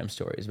Instagram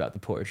stories about the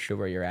Porsche or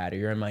where you're at, or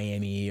you're in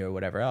Miami or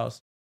whatever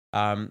else.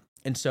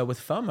 And so with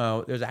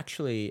FOMO, there's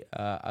actually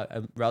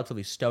a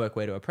relatively stoic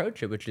way to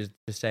approach it, which is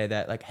to say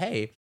that, like,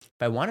 hey, if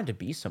I wanted to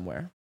be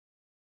somewhere,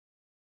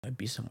 I'd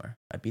be somewhere.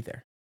 I'd be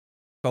there.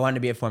 If I wanted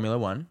to be at Formula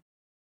One,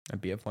 I'd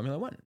be at Formula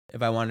One.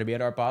 If I wanted to be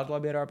at Art Basel,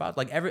 I'd be at Art Basel.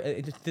 Like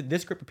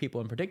this group of people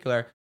in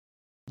particular,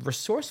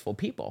 resourceful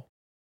people.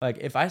 Like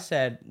if I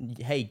said,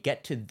 hey,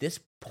 get to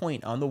this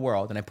point on the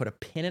world, and I put a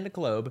pin in a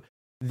globe,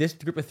 this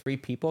group of 3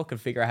 people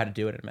could figure out how to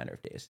do it in a matter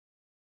of days.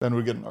 Ben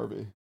would get an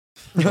RV.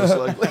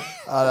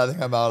 I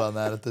think I'm out on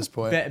that at this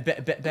point.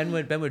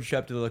 Ben would show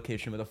up to the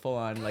location with a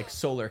full-on like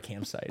solar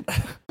campsite.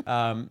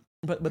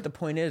 But the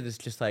point is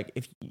just like,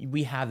 if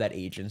we have that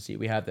agency,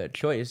 we have that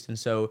choice, and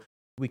so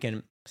we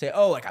can say,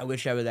 oh, like I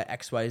wish I was at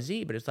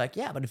XYZ, but it's like,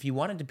 yeah, but if you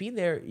wanted to be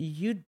there,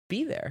 you'd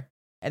be there.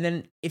 And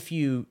then if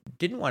you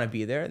didn't want to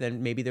be there,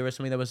 then maybe there was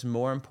something that was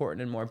more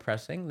important and more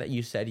pressing that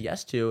you said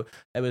yes to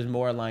that was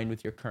more aligned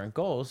with your current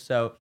goals.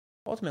 So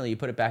ultimately, you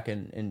put it back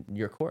in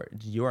your court.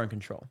 You're in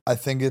control. I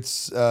think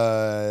it's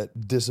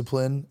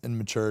discipline and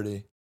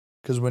maturity.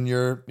 Because when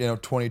you're,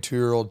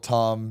 22-year-old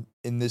Tom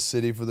in this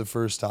city for the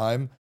first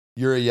time,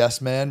 you're a yes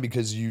man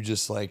because you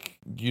just like,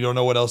 you don't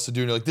know what else to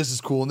do. And you're like, this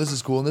is cool and this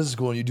is cool and this is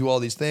cool. And you do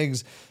all these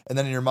things. And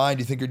then in your mind,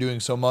 you think you're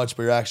doing so much,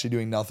 but you're actually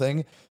doing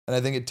nothing. And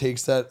I think it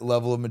takes that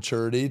level of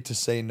maturity to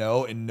say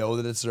no and know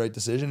that it's the right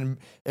decision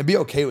and be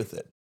okay with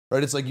it.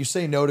 Right? It's like you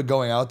say no to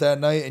going out that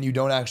night and you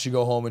don't actually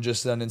go home and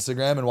just sit on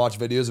Instagram and watch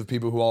videos of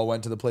people who all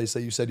went to the place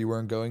that you said you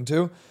weren't going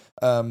to.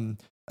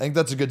 I think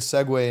that's a good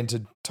segue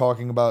into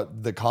talking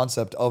about the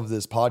concept of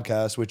this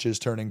podcast, which is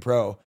turning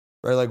pro,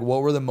 right? Like,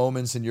 what were the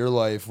moments in your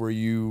life where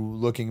you,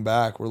 looking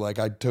back, were like,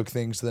 I took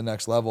things to the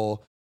next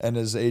level? And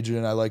as Adrian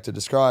and I like to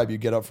describe, you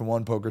get up from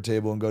one poker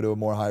table and go to a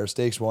more higher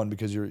stakes one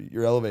because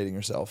you're elevating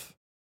yourself.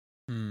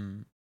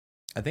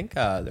 I think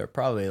there are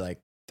probably like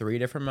 3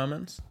 different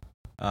moments.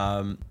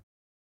 One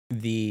of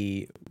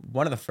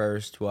the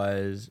first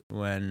was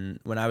when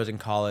I was in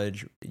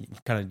college.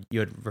 Kind of, you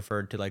had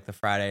referred to like the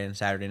Friday and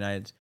Saturday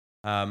nights.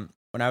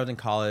 When I was in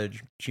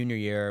college, junior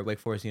year, Wake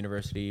Forest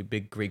University,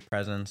 big Greek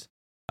presence.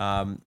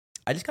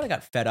 I just kind of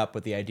got fed up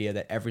with the idea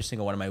that every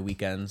single one of my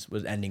weekends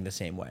was ending the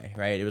same way,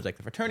 right? It was like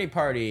the fraternity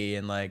party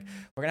and like,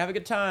 we're gonna have a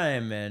good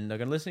time and they're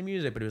gonna listen to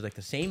music, but it was like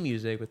the same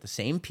music with the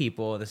same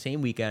people, the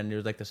same weekend. It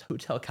was like this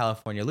Hotel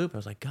California loop. I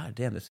was like, God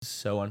damn, this is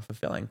so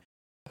unfulfilling.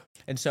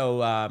 And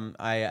so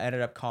I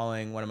ended up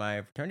calling one of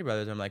my fraternity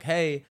brothers. I'm like,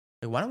 hey,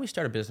 why don't we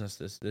start a business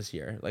this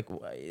year? Like,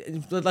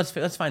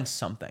 let's find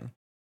something.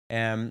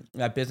 And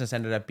that business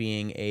ended up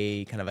being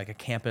a kind of like a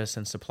campus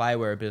and supply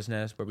wear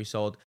business where we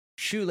sold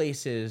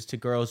shoelaces to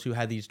girls who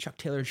had these Chuck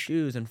Taylor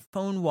shoes and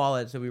phone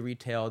wallets that we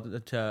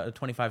retailed to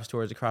 25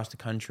 stores across the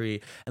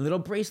country and little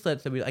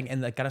bracelets that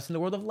and that got us in the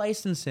world of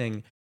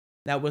licensing.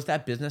 Now, was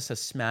that business a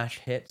smash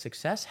hit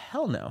success?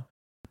 Hell no.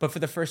 But for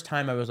the first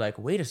time, I was like,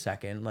 wait a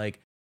second,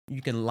 like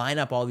you can line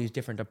up all these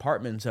different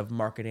departments of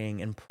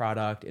marketing and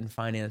product and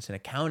finance and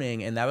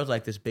accounting. And that was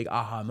like this big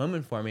aha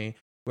moment for me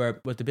where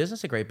was the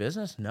business a great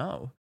business?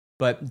 No.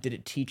 But did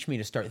it teach me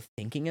to start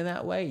thinking in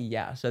that way?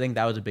 Yeah. So I think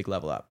that was a big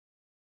level up.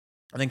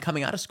 And then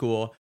coming out of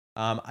school,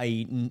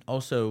 I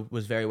also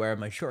was very aware of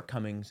my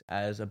shortcomings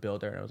as a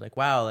builder. And I was like,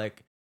 wow,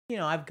 like,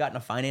 I've gotten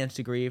a finance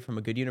degree from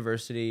a good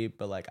university,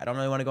 but like, I don't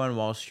really want to go on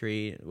Wall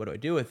Street. What do I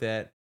do with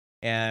it?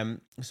 And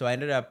so I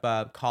ended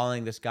up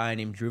calling this guy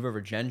named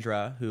Dhruva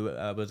Rajendra, who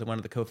was one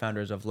of the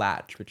co-founders of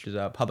Latch, which is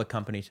a public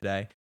company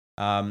today.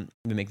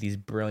 We make these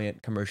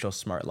brilliant commercial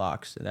smart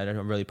locks that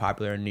are really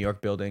popular in New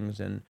York buildings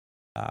and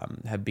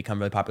have become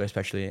really popular,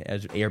 especially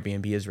as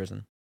Airbnb has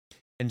risen.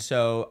 And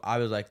so I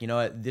was like, you know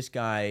what, this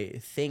guy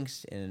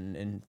thinks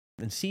and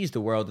sees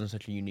the world in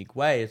such a unique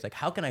way. It's like,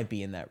 how can I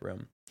be in that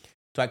room?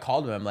 So I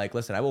called him. I'm like,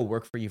 listen, I will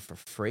work for you for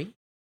free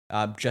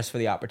just for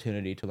the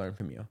opportunity to learn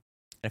from you.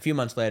 And a few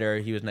months later,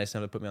 he was nice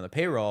enough to put me on the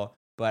payroll,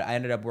 but I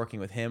ended up working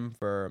with him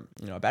for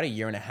about a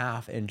year and a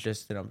half. And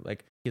just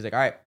like, he's like, all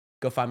right,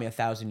 go find me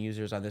 1,000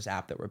 users on this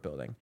app that we're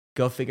building.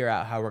 Go figure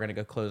out how we're going to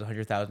go close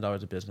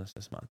 $100,000 of business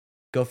this month.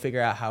 Go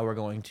figure out how we're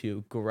going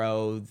to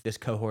grow this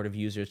cohort of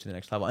users to the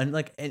next level. And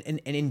like, and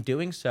in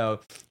doing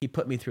so, he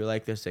put me through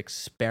like this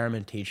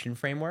experimentation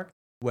framework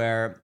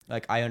where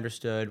like I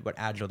understood what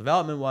agile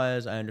development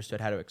was. I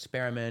understood how to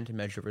experiment and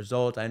measure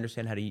results. I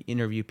understand how to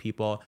interview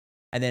people.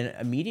 And then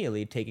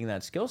immediately taking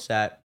that skill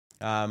set,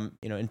 in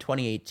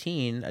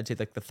 2018, I'd say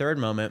like the third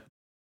moment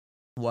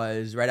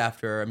was right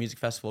after a music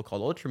festival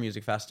called Ultra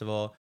Music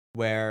Festival,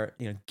 where,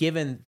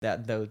 given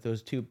that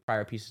those 2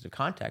 prior pieces of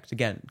context,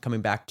 again,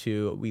 coming back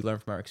to we learn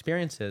from our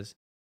experiences,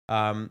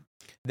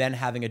 then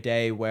having a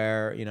day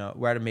where,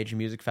 we're at a major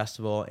music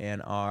festival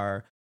and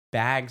our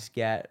bags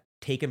get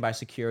taken by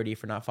security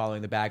for not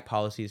following the bag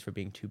policies for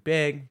being too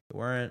big. They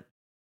weren't.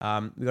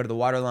 We go to the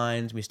water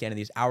lines. We stand in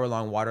these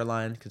hour-long water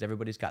lines because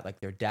everybody's got like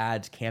their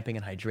dad's camping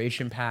and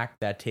hydration pack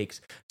that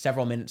takes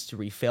several minutes to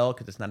refill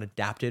because it's not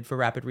adapted for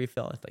rapid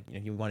refill. It's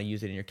like, you want to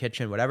use it in your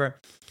kitchen, whatever.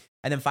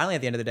 And then finally,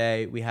 at the end of the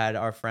day, we had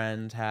our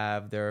friends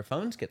have their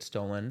phones get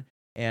stolen.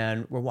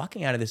 And we're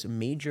walking out of this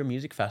major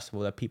music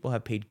festival that people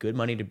have paid good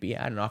money to be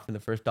at and often the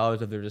first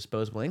dollars of their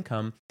disposable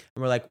income.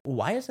 And we're like,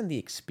 why isn't the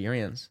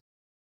experience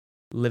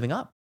living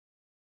up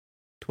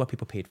to what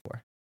people paid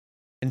for?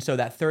 And so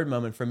that third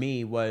moment for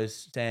me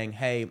was saying,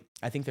 hey,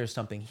 I think there's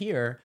something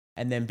here.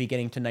 And then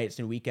beginning to nights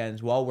and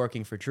weekends while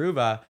working for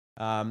Dhruva,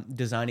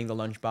 designing the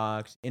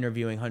Lunchbox,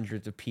 interviewing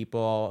hundreds of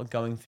people,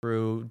 going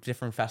through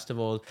different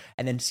festivals,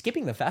 and then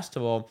skipping the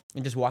festival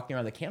and just walking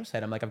around the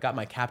campsite. I'm like, I've got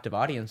my captive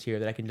audience here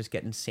that I can just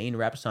get insane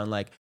reps on.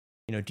 Like,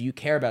 do you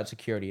care about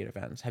security at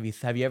events? Have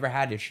you ever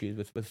had issues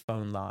with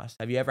phone loss?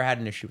 Have you ever had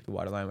an issue with the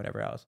water line,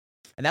 whatever else?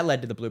 And that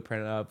led to the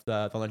blueprint of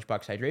the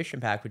Lunchbox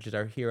hydration pack, which is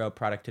our hero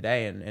product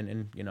today,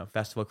 and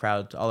festival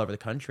crowds all over the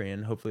country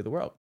and hopefully the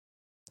world.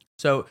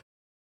 So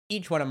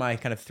each one of my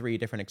kind of 3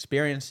 different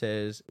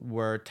experiences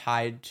were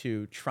tied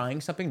to trying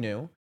something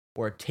new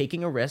or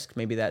taking a risk,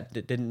 maybe that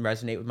didn't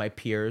resonate with my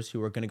peers who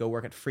were going to go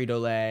work at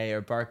Frito-Lay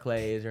or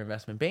Barclays or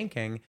investment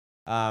banking,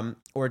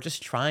 or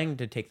just trying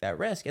to take that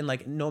risk. And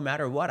like, no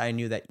matter what, I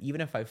knew that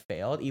even if I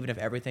failed, even if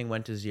everything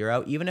went to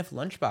zero, even if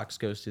Lunchbox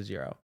goes to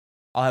zero,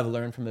 I'll have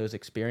learned from those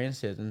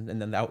experiences. And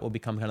then that will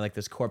become kind of like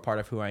this core part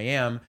of who I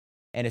am.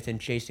 And it's in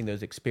chasing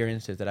those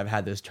experiences that I've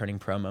had those turning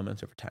pro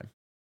moments over time.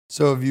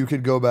 So if you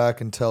could go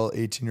back and tell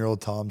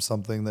 18-year-old Tom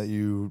something that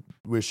you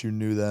wish you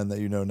knew then that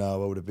you know now,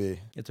 what would it be?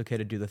 It's okay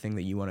to do the thing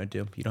that you want to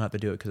do. You don't have to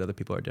do it because other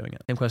people are doing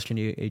it. Same question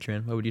to you,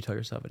 Adrian. What would you tell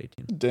yourself at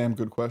 18? Damn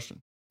good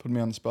question. Put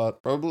me on the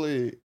spot.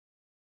 Probably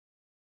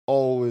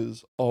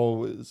always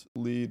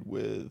lead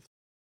with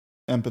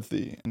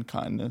empathy and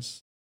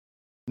kindness,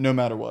 no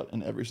matter what,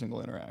 in every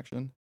single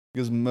interaction.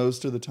 Because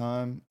most of the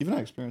time, even I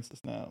experience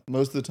this now,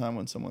 most of the time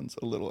when someone's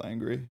a little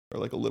angry or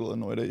like a little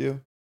annoyed at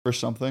you for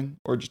something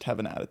or just have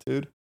an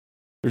attitude,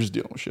 they're just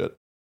dealing with shit.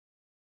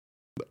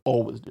 They're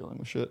always dealing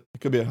with shit.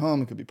 It could be at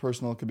home, it could be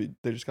personal, it could be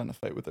they just got in a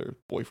fight with their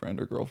boyfriend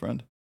or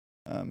girlfriend.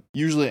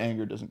 Usually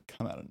anger doesn't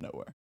come out of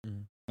nowhere.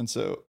 Mm-hmm. And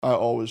so I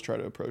always try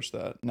to approach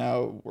that.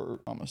 Now we're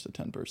almost a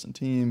 10-person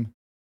team.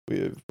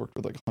 We've worked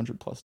with like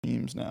 100+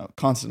 teams now,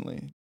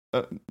 constantly.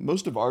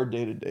 Most of our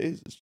day-to-days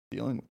is just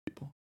dealing with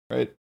people,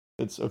 right?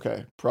 It's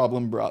okay,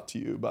 problem brought to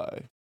you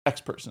by X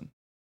person.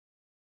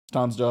 It's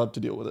Tom's job to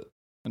deal with it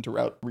and to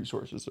route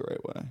resources the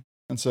right way.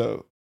 And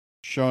so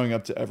showing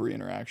up to every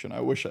interaction,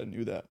 I wish I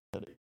knew that,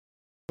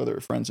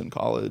 whether friends in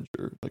college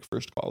or like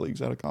first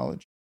colleagues out of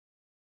college.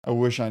 I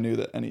wish I knew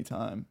that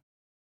anytime.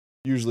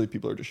 Usually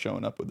people are just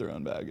showing up with their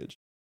own baggage.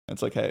 And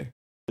it's like, hey,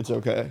 it's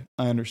okay.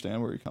 I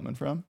understand where you're coming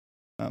from.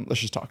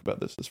 Let's just talk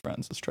about this as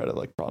friends. Let's try to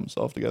like problem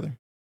solve together.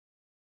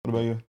 What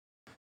about you?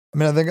 I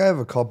mean, I think I have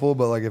a couple,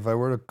 but like if I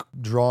were to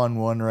draw on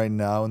one right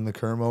now in the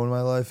current moment of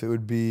my life, it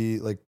would be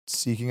like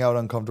seeking out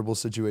uncomfortable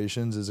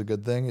situations is a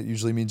good thing. It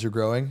usually means you're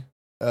growing.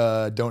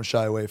 Don't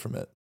shy away from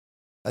it.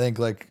 I think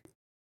like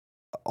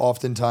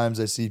oftentimes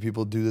I see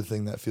people do the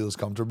thing that feels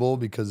comfortable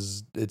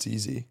because it's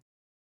easy.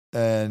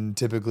 And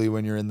typically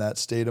when you're in that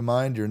state of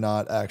mind, you're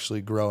not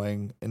actually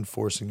growing and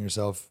forcing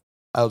yourself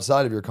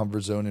outside of your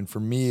comfort zone. And for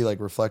me, like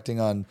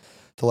reflecting on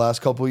the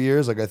last couple of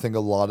years, like I think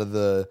a lot of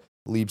the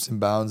leaps and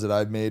bounds that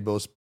I've made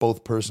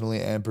both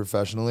personally and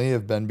professionally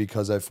have been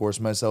because I forced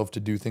myself to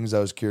do things I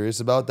was curious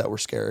about that were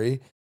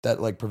scary,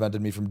 that like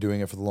prevented me from doing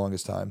it for the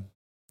longest time.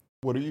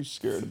 What are you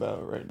scared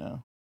about right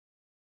now?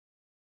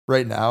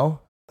 Right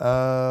now?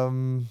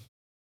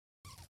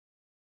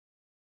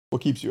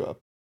 What keeps you up?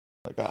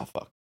 Like,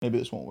 fuck, maybe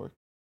this won't work.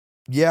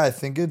 Yeah, I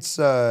think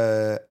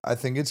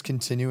it's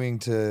continuing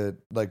to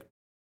like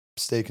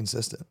stay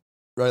consistent.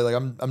 Right? Like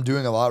I'm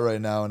doing a lot right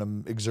now and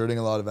I'm exerting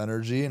a lot of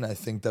energy and I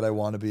think that I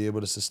want to be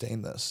able to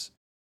sustain this.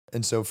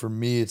 And so for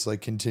me, it's like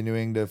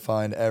continuing to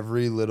find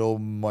every little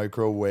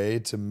micro way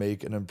to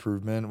make an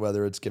improvement,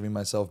 whether it's giving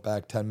myself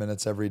back 10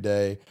 minutes every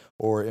day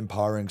or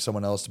empowering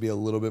someone else to be a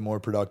little bit more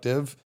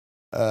productive.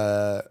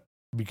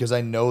 Because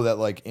I know that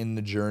like in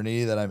the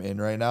journey that I'm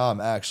in right now,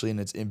 I'm actually in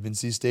its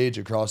infancy stage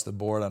across the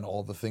board on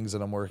all the things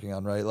that I'm working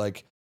on, right?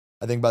 Like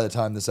I think by the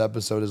time this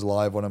episode is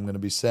live, what I'm going to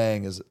be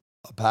saying is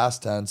a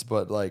past tense,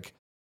 but like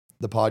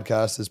the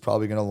podcast is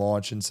probably going to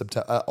launch in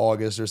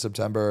August or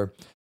September.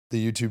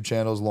 The YouTube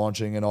channel is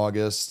launching in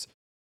August.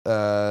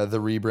 The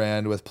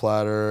rebrand with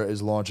Platter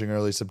is launching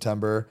early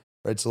September,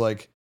 right? So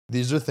like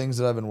these are things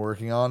that I've been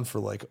working on for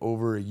like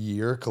over a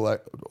year,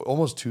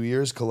 almost 2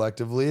 years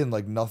collectively, and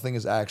like nothing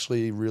has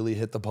actually really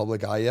hit the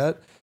public eye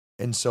yet.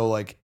 And so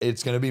like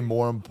it's going to be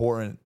more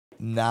important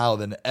now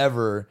than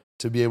ever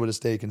to be able to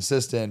stay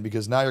consistent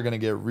because now you're going to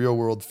get real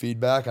world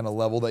feedback on a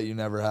level that you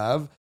never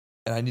have.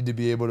 And I need to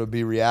be able to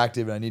be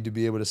reactive and I need to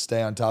be able to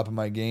stay on top of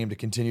my game to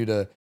continue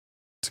to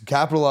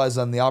capitalize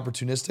on the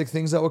opportunistic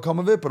things that will come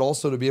of it, but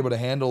also to be able to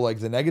handle like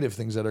the negative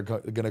things that are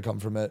going to come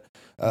from it.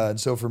 And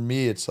so for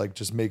me, it's like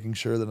just making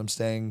sure that I'm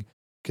staying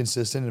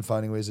consistent and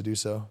finding ways to do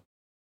so.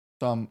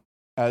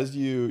 As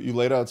you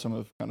laid out some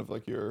of kind of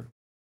like your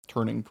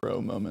turning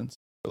pro moments,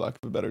 for lack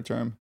of a better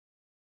term,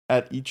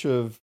 at each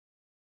of,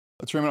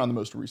 let's frame it on the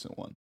most recent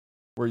one,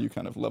 where you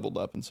kind of leveled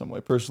up in some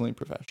way, personally and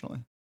professionally.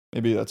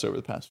 Maybe that's over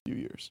the past few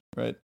years,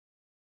 right?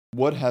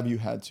 What have you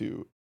had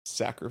to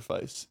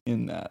sacrifice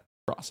in that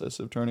process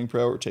of turning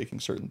pro or taking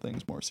certain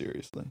things more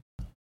seriously?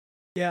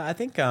 Yeah, I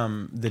think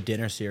the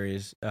dinner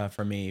series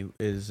for me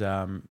was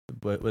a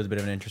bit of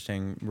an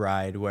interesting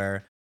ride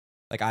where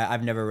like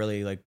I've never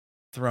really like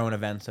thrown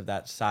events of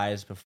that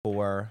size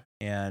before,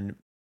 and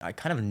I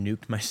kind of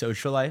nuked my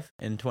social life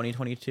in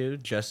 2022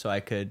 just so I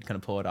could kind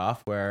of pull it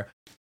off where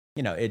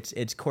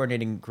it's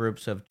coordinating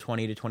groups of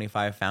 20 to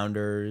 25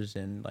 founders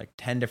in like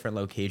 10 different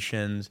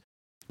locations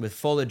with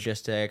full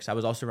logistics. I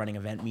was also running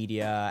event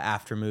media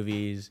after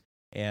movies.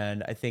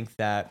 And I think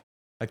that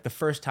like the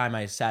first time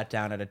I sat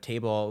down at a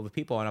table with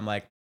people and I'm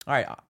like, all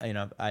right,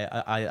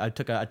 I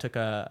took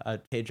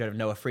a page out of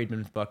Noah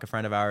Friedman's book, a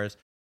friend of ours.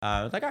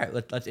 I was like, all right,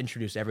 let's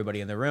introduce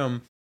everybody in the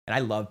room. And I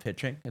love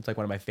pitching. It's like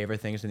one of my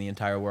favorite things in the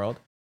entire world.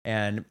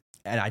 And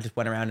I just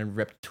went around and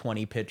ripped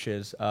 20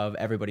 pitches of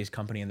everybody's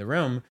company in the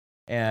room.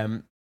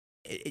 And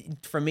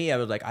for me, I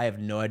was like, I have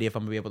no idea if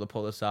I'm gonna be able to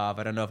pull this off.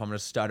 I don't know if I'm gonna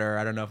stutter.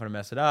 I don't know if I'm gonna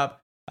mess it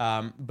up.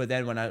 But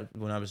then when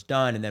I was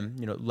done, and then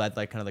led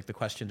like kind of like the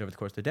questions over the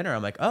course of the dinner,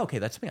 I'm like, oh, okay,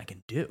 that's something I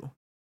can do.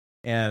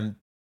 And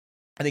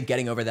I think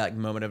getting over that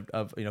moment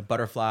of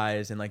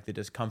butterflies and like the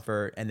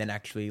discomfort, and then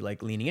actually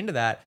like leaning into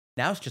that,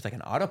 now it's just like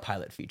an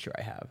autopilot feature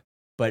I have.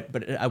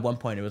 But at one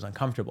point it was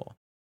uncomfortable,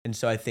 and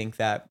so I think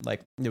that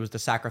like there was the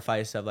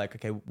sacrifice of like,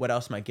 okay, what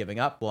else am I giving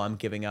up? Well, I'm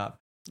giving up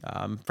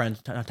time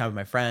with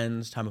my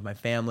friends, time with my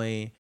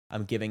family.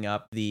 I'm giving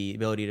up the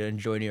ability to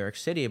enjoy New York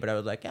City. But I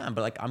was like, yeah,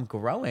 but like I'm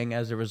growing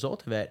as a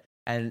result of it,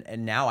 and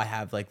now I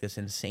have like this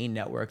insane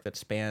network that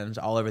spans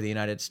all over the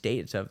United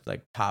States of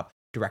like top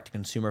direct to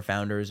consumer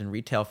founders and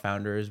retail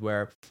founders,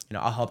 where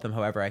I'll help them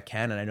however I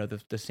can, and I know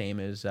that the same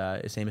is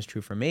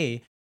true for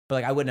me. But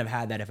like I wouldn't have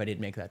had that if I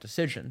didn't make that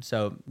decision.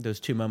 So those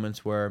two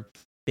moments were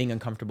being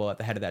uncomfortable at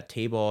the head of that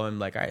table and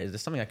like, all right, is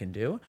this something I can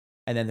do?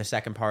 And then the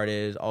second part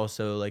is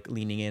also like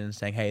leaning in and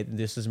saying, hey,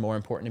 this is more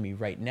important to me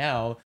right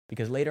now,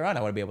 because later on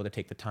I want to be able to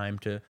take the time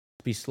to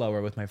be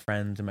slower with my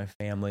friends and my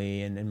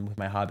family and with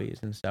my hobbies.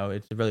 And so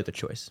it's really the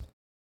choice.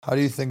 How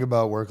do you think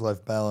about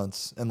work-life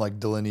balance and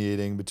like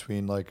delineating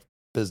between like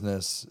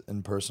business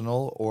and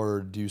personal,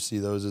 or do you see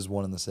those as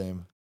one and the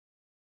same?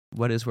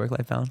 What is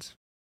work-life balance?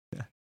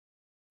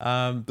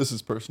 This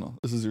is personal.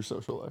 This is your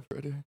social life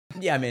right here.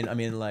 Yeah, I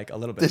mean, like a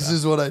little bit. This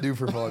is what I do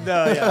for fun.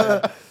 No,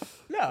 yeah.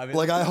 No, I mean,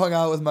 like I hung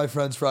out with my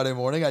friends Friday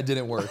morning. I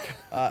didn't work.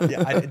 But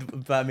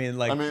I mean,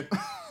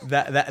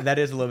 that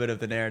is a little bit of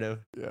the narrative.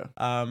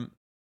 Yeah.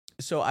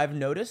 So I've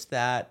noticed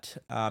that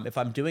if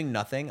I'm doing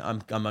nothing,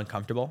 I'm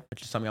uncomfortable,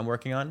 which is something I'm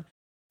working on,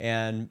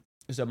 and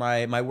so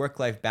my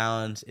work-life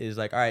balance is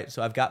like, all right,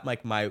 so I've got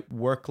like my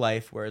work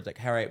life where it's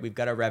like, all right, we've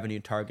got our revenue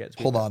targets.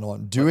 Hold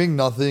on. Doing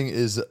nothing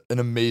is an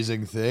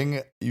amazing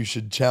thing. You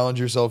should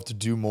challenge yourself to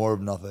do more of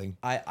nothing.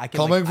 I can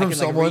coming from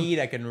someone, like read,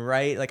 I can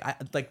write,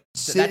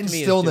 sit in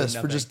stillness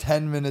for just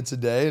 10 minutes a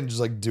day and just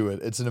like do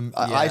it.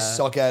 I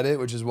suck at it,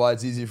 which is why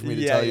it's easy for me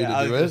to tell you to do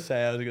it.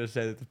 I was gonna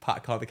say that the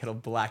pot called the kettle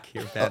black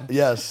here, Ben.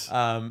 Yes.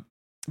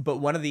 But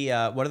one of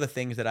the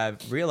things that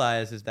I've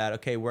realized is that,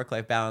 okay,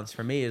 work-life balance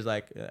for me is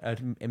like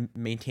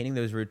maintaining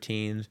those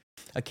routines,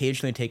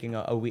 occasionally taking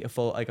a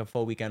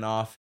full weekend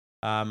off.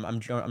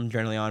 I'm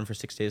generally on for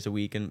 6 days a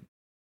week, and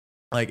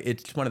like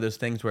it's one of those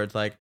things where it's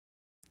like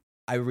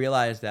I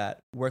realize that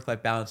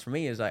work-life balance for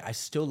me is like I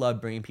still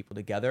love bringing people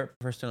together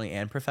personally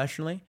and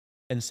professionally.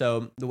 And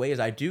so the ways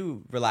I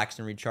do relax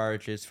and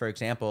recharge is, for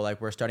example, like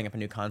we're starting up a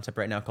new concept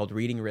right now called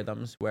reading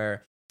rhythms,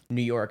 where in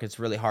New York it's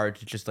really hard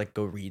to just like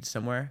go read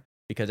somewhere,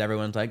 because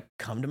everyone's like,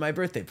 come to my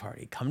birthday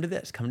party, come to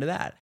this, come to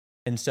that.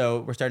 And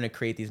so we're starting to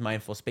create these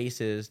mindful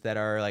spaces that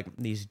are like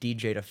these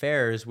DJ'd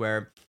affairs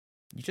where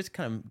you just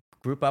kind of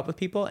group up with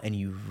people and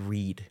you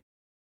read.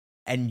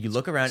 And you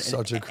look around.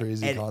 Such a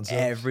crazy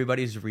concept.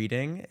 Everybody's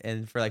reading.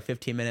 And for like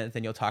 15 minutes,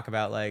 then you'll talk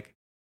about like,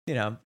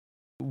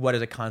 what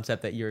is a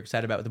concept that you're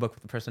excited about with the book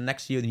with the person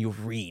next to you. Then you'll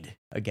read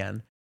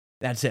again.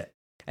 That's it.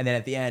 And then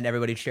at the end,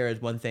 everybody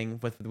shares one thing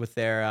with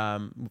their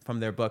from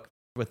their book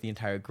with the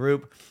entire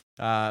group.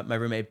 My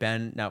roommate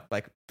Ben now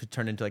like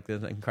turned into like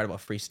this incredible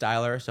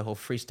freestyler, so he'll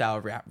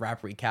freestyle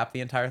rap recap the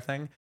entire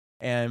thing.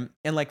 And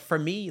like for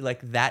me,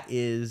 like that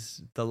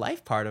is the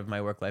life part of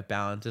my work-life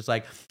balance. It's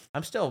like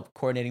I'm still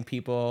coordinating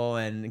people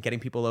and getting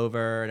people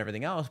over and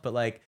everything else, but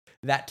like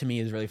that to me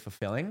is really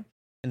fulfilling.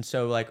 And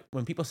so like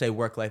when people say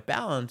work-life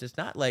balance, it's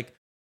not like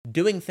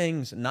doing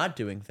things, not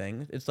doing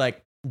things. It's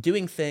like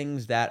doing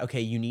things that,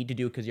 okay, you need to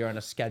do because you're on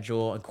a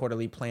schedule and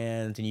quarterly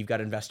plans and you've got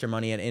investor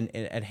money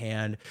at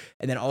hand.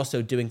 And then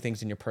also doing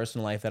things in your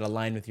personal life that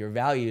align with your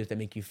values that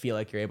make you feel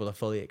like you're able to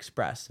fully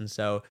express. And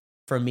so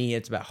for me,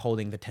 it's about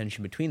holding the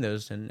tension between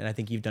those. And I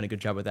think you've done a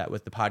good job with that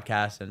with the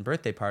podcast and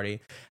birthday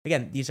party.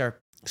 Again, these are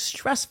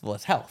stressful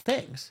as hell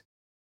things,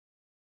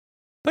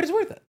 but it's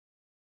worth it.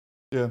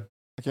 Yeah,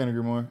 I can't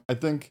agree more. I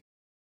think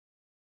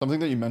something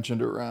that you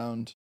mentioned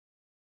around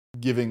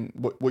giving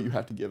what you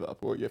have to give up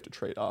or what you have to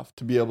trade off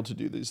to be able to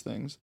do these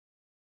things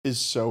is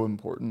so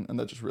important. And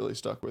that just really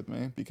stuck with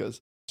me,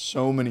 because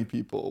so many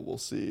people will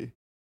see,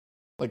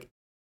 like,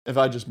 if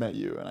I just met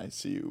you and I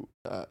see you,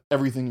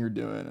 everything you're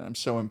doing, and I'm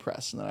so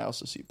impressed, and then I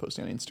also see you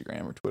posting on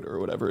Instagram or Twitter or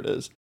whatever it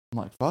is, I'm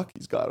like, fuck,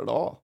 he's got it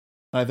all.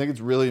 And I think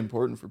it's really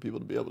important for people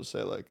to be able to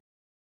say, like,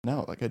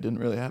 no, like I didn't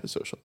really have a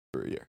social life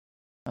for a year.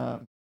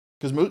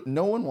 Because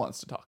no one wants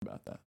to talk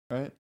about that,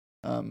 right?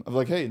 Of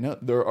like, hey, no,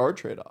 there are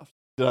trade-offs.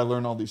 Did I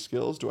learn all these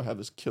skills? Do I have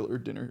this killer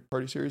dinner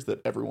party series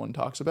that everyone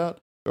talks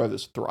about? Do I have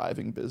this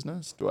thriving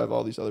business? Do I have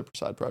all these other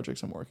side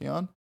projects I'm working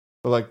on?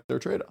 But like, they're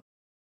trade-offs.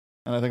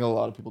 And I think a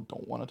lot of people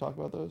don't want to talk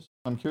about those.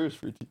 I'm curious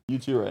for you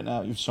two right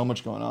now. You have so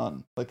much going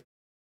on. Like,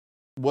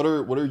 what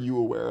are you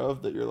aware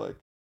of that you're like,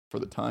 for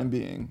the time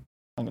being,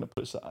 I'm going to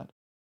put aside?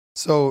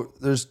 So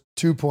there's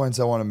 2 points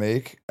I want to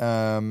make.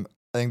 I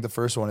think the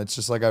first one, it's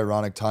just like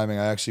ironic timing.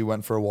 I actually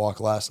went for a walk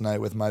last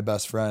night with my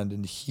best friend,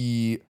 and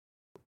he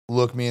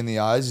looked me in the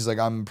eyes. He's like,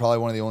 I'm probably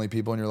one of the only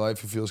people in your life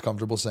who feels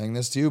comfortable saying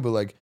this to you, but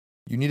like,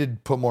 you need to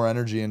put more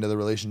energy into the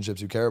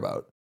relationships you care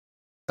about.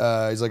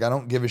 He's like, I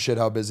don't give a shit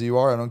how busy you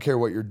are. I don't care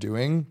what you're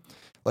doing.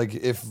 Like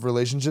if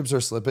relationships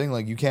are slipping,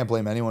 like you can't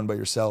blame anyone but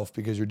yourself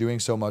because you're doing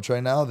so much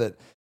right now that,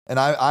 and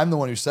I'm the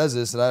one who says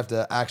this, that I have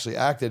to actually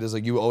act it, is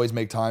like you always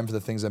make time for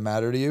the things that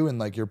matter to you and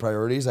like your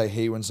priorities. I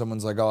hate when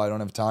someone's like, oh, I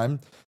don't have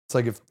time. It's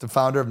like if the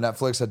founder of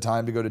Netflix had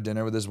time to go to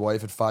dinner with his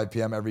wife at 5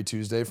 p.m. every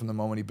Tuesday from the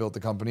moment he built the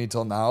company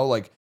till now,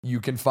 like you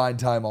can find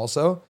time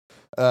also.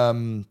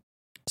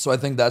 So I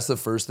think that's the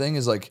first thing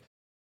is like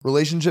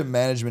relationship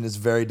management is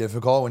very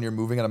difficult when you're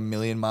moving at a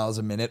million miles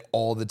a minute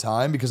all the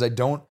time because I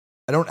don't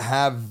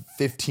have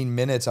 15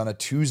 minutes on a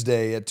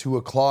Tuesday at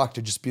 2:00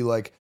 to just be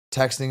like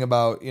texting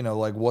about,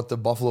 like what the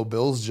Buffalo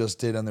Bills just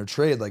did on their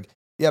trade. Like,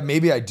 yeah,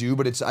 maybe I do,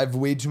 but I've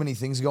way too many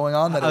things going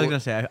on. That I was going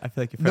to say, I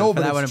feel like for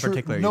that one in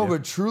particular. No,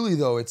 but truly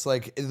though, it's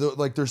like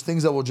there's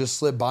things that will just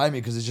slip by me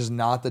because it's just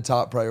not the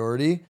top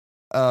priority.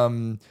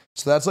 So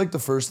that's like the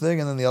first thing.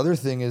 And then the other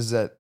thing is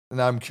that,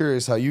 and I'm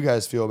curious how you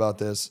guys feel about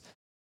this.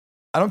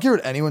 I don't care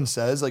what anyone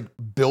says. Like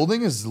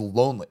building is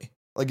lonely.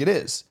 Like it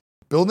is.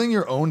 Building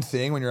your own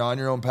thing when you're on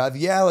your own path.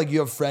 Yeah, like you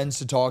have friends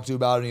to talk to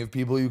about it and you have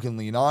people you can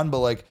lean on. But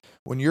like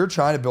when you're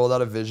trying to build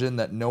out a vision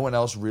that no one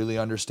else really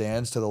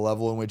understands to the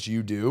level in which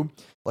you do,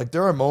 like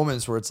there are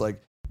moments where it's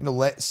like,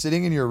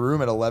 sitting in your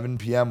room at 11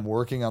 p.m.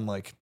 working on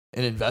like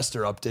an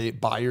investor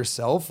update by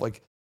yourself.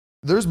 Like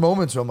there's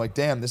moments where I'm like,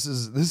 damn, this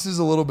is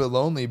a little bit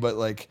lonely, but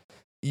like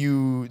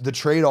the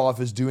trade-off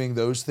is doing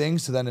those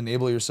things to then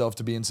enable yourself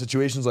to be in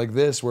situations like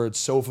this where it's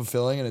so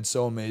fulfilling and it's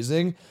so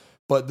amazing.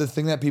 But the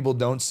thing that people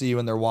don't see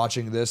when they're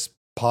watching this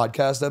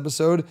podcast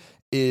episode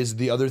is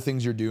the other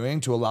things you're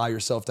doing to allow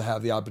yourself to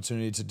have the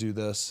opportunity to do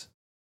this.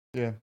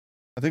 Yeah.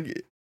 I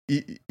think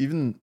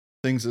even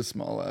things as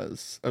small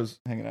as I was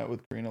hanging out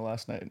with Karina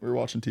last night. We were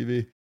watching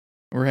TV.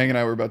 We were hanging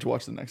out. We were about to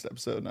watch the next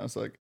episode. And I was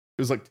like,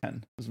 it was like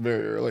 10. It was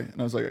very early. And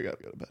I was like, I got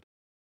to go to bed.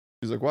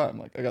 She's like, why? I'm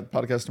like, I got the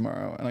podcast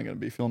tomorrow and I'm going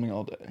to be filming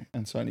all day.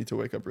 And so I need to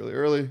wake up really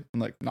early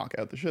and like knock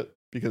out the shit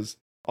because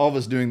all of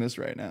us doing this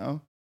right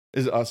now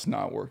is us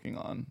not working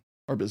on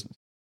our business,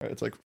 right?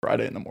 It's like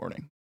Friday in the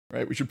morning,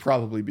 right? We should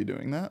probably be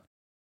doing that.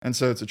 And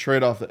so it's a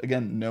trade-off that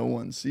again, no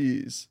one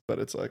sees, but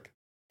it's like,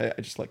 hey,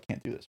 I just like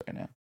can't do this right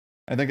now.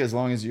 I think as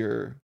long as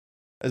you're,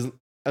 as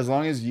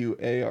long as you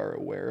are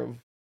aware of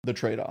the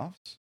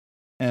trade-offs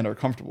and are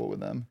comfortable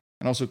with them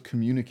and also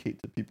communicate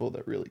to people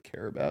that really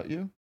care about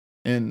you,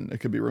 and it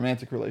could be a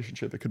romantic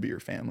relationship, it could be your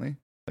family.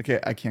 Like, hey,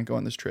 I can't go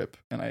on this trip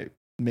and I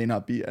may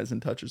not be as in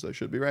touch as I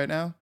should be right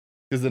now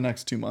because the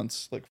next 2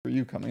 months, like for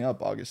you coming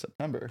up, August,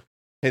 September,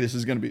 hey, this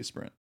is going to be a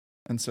sprint.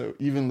 And so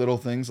even little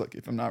things, like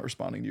if I'm not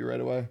responding to you right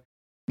away,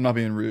 I'm not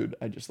being rude.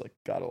 I just like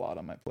got a lot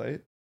on my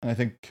plate. And I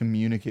think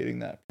communicating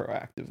that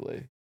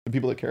proactively to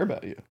people that care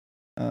about you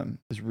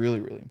is really,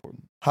 really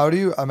important.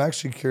 I'm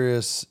actually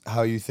curious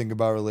how you think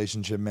about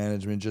relationship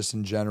management just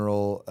in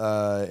general,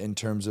 in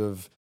terms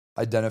of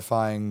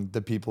identifying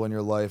the people in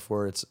your life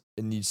where it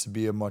needs to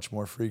be a much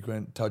more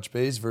frequent touch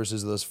base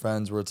versus those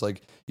friends where it's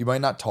like you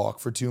might not talk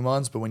for 2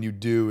 months, but when you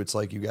do, it's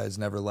like you guys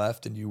never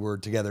left and you were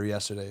together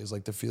yesterday is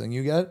like the feeling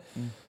you get.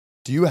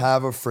 Do you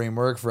have a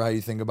framework for how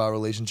you think about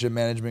relationship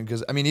management?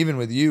 Because I mean, even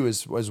with you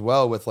as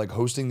well, with like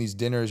hosting these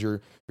dinners,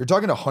 you're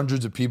talking to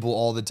hundreds of people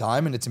all the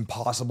time, and it's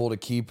impossible to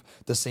keep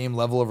the same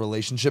level of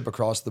relationship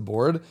across the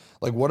board.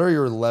 Like, what are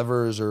your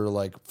levers or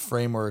like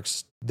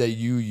frameworks that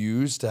you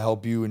use to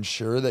help you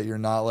ensure that you're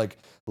not like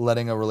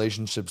letting a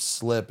relationship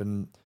slip?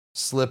 And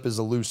slip is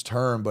a loose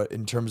term, but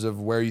in terms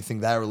of where you think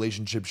that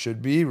relationship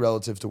should be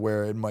relative to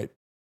where it might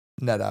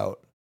net out.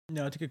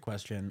 No, it's a good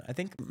question. I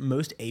think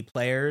most A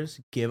players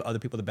give other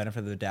people the benefit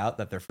of the doubt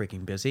that they're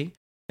freaking busy.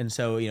 And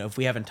so, if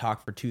we haven't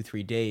talked for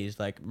 2-3 days,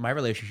 like my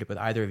relationship with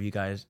either of you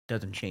guys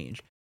doesn't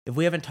change. If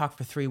we haven't talked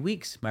for 3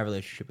 weeks, my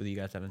relationship with you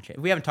guys doesn't change.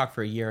 If we haven't talked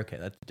for a year, okay,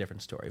 that's a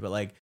different story. But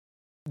like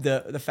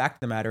the fact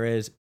of the matter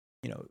is,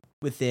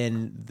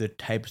 within the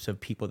types of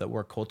people that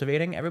we're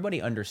cultivating,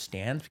 everybody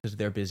understands because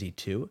they're busy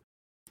too.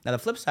 Now, the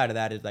flip side of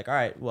that is like, all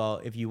right,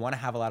 well, if you want to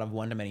have a lot of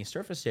one-to-many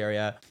surface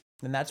area,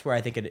 then that's where I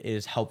think it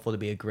is helpful to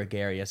be a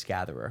gregarious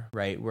gatherer,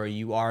 right? Where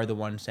you are the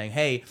one saying,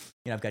 hey,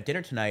 I've got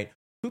dinner tonight.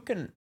 Who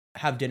can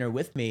have dinner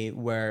with me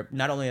where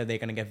not only are they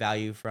going to get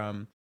value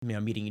from,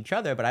 meeting each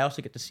other, but I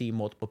also get to see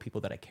multiple people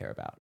that I care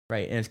about,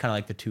 right? And it's kind of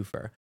like the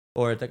twofer.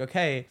 Or it's like,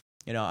 okay,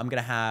 I'm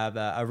going to have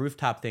a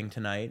rooftop thing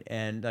tonight,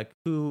 and like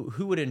who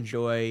would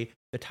enjoy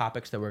the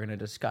topics that we're going to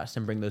discuss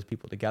and bring those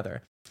people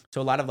together.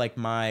 So a lot of like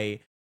I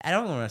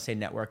don't want to say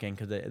networking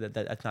because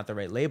that's not the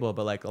right label,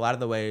 but like a lot of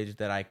the ways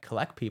that I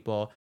collect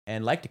people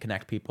and like to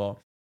connect people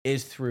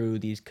is through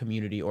these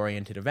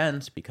community-oriented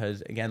events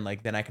because, again,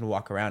 like then I can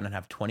walk around and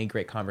have 20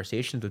 great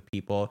conversations with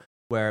people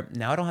where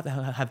now I don't have to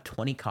have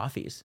 20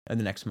 coffees in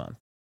the next month,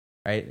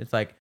 right? It's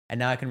like, and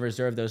now I can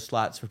reserve those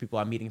slots for people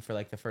I'm meeting for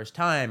like the first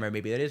time, or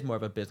maybe that is more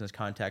of a business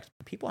context.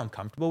 People I'm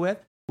comfortable with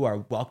who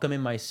are welcome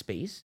in my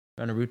space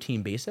on a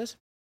routine basis,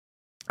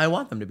 I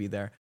want them to be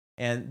there.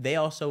 And they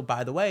also,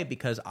 by the way,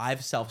 because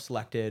I've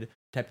self-selected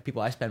the type of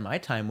people I spend my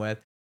time with,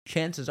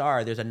 chances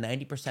are there's a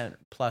 90%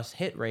 plus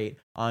hit rate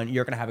on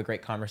you're going to have a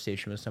great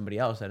conversation with somebody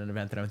else at an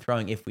event that I'm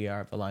throwing if we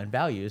are of aligned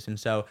values. And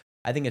so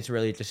I think it's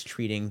really just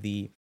treating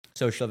the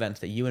social events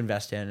that you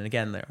invest in. And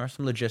again, there are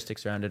some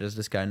logistics around it, as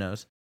this guy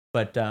knows,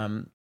 but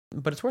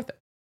it's worth it.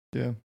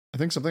 Yeah. I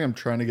think something I'm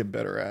trying to get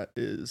better at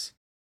is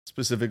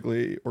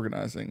specifically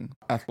organizing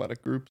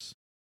athletic groups.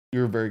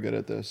 You're very good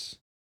at this.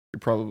 You're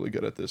probably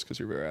good at this because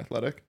you're very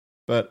athletic.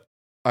 But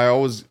I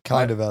always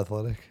Kind of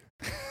athletic.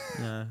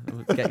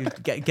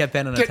 Get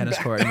Ben on a tennis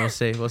court and we'll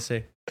see. We'll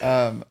see.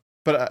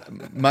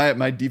 But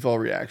my default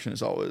reaction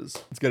is always,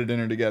 let's get a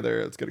dinner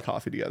together. Let's get a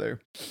coffee together.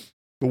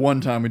 The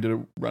one time we did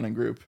a running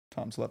group,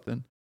 Tom slept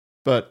in.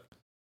 But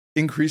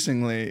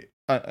increasingly,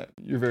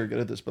 you're very good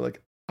at this, but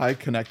like I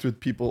connect with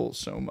people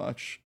so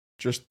much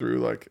just through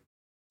like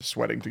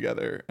sweating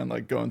together and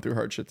like going through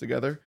hard shit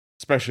together,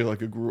 especially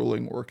like a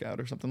grueling workout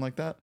or something like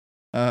that.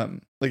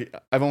 Like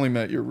I've only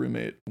met your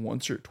roommate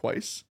once or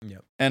twice.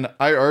 Yep. And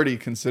I already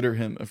consider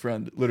him a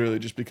friend, literally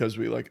just because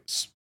we like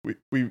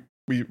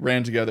we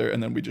ran together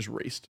and then we just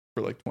raced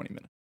for like 20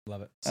 minutes.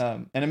 Love it.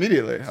 And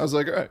immediately I was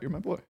like, all right, you're my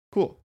boy.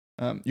 Cool.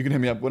 You can hit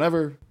me up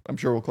whenever. I'm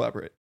sure we'll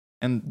collaborate.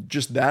 And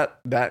just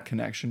that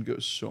connection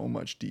goes so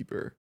much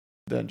deeper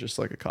than just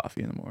like a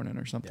coffee in the morning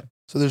or something.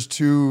 So there's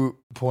 2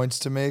 points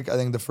to make. I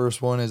think the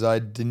first one is I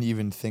didn't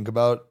even think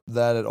about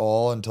that at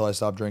all until I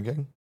stopped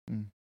drinking.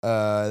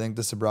 I think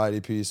the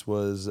sobriety piece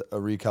was a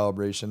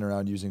recalibration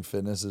around using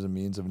fitness as a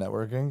means of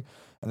networking.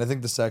 And I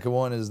think the second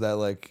one is that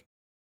like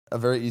a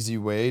very easy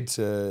way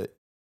to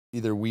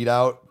either weed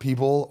out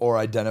people or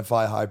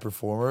identify high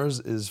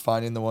performers is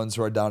finding the ones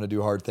who are down to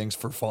do hard things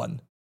for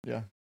fun.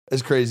 Yeah.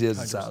 As crazy as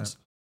it 100%. sounds.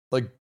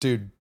 Like,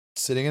 dude,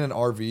 sitting in an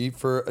RV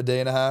for a day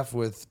and a half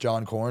with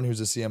John Korn, who's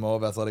a CMO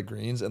of Athletic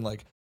Greens, and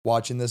like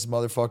watching this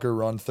motherfucker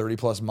run 30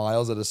 plus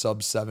miles at a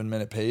sub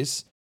 7-minute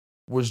pace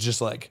was just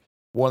like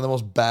one of the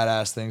most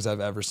badass things I've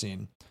ever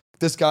seen.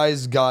 This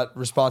guy's got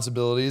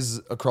responsibilities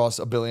across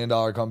 $1 billion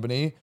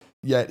company,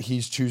 yet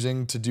he's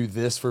choosing to do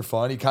this for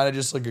fun. He kind of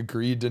just like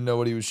agreed, didn't know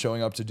what he was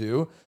showing up to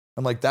do.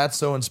 I'm like, that's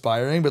so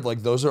inspiring, but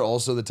like those are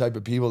also the type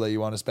of people that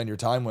you want to spend your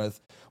time with.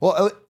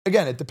 Well,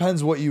 again, it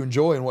depends what you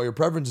enjoy and what your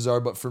preferences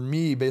are, but for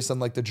me, based on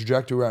like the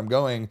trajectory where I'm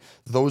going,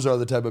 those are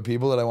the type of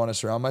people that I want to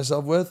surround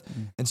myself with.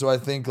 And so I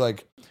think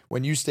like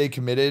when you stay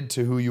committed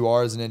to who you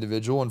are as an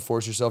individual and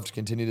force yourself to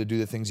continue to do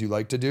the things you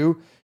like to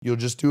do, you'll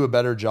just do a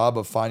better job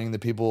of finding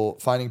people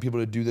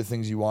to do the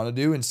things you want to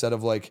do instead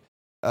of like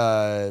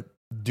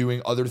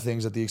doing other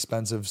things at the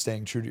expense of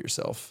staying true to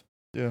yourself.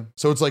 Yeah.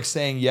 So it's like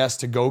saying yes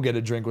to go get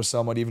a drink with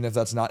someone, even if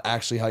that's not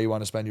actually how you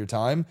want to spend your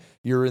time.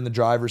 You're in the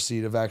driver's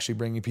seat of actually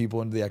bringing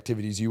people into the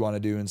activities you want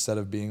to do instead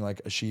of being like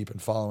a sheep and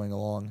following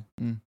along.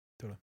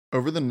 Totally.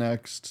 Over the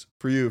next,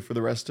 for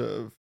the rest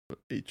of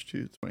H2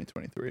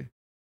 2023,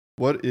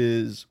 what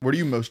are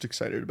you most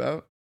excited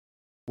about?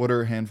 What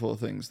are a handful of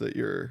things that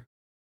you're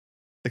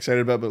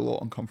excited about but a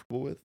little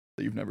uncomfortable with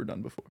that you've never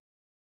done before?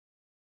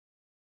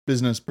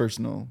 Business,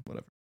 personal,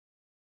 whatever.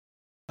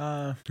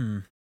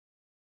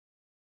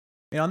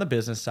 On the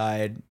business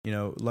side,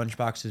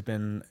 Lunchbox has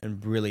been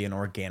really an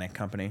organic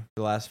company for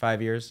the last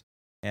 5 years,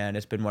 and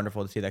it's been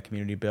wonderful to see that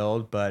community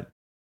build. But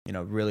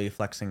really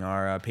flexing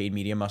our paid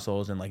media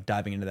muscles and like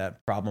diving into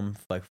that problem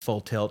like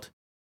full tilt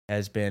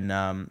has been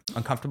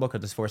uncomfortable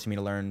because it's forcing me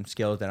to learn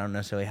skills that I don't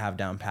necessarily have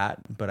down pat,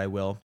 but I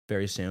will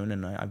very soon.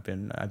 And I've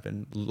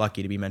been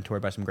lucky to be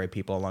mentored by some great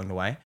people along the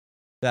way.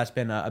 That's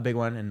been a big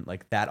one, and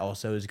like that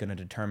also is going to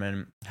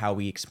determine how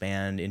we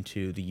expand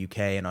into the UK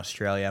and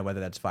Australia, whether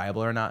that's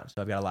viable or not.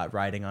 So I've got a lot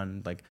riding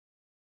on like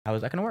how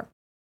is that going to work.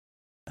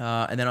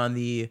 And then on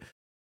the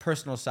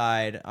personal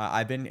side,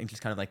 I've been in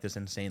just kind of like this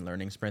insane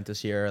learning sprint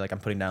this year. Like I'm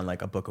putting down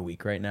like a book a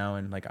week right now,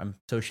 and like I'm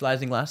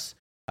socializing less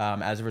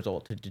as a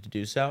result to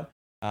do so.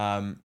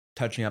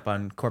 Touching up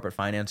on corporate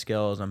finance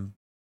skills. I'm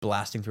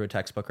blasting through a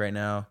textbook right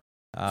now.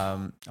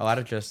 A lot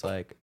of just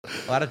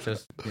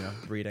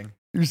reading.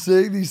 You're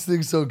saying these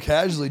things so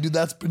casually, dude.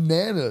 That's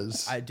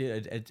bananas. I do.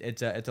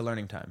 It's a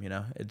learning time.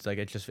 It's like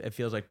it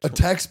feels like A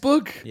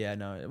textbook? Yeah,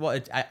 no. Well,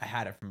 I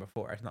had it from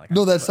before. It's not like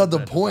No, that's not the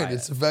put it to point. buy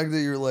It's it. the fact that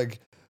you're like,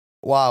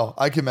 wow,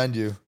 I commend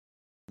you.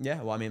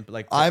 Yeah. Well, I mean,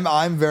 like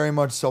I'm very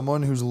much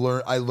someone who's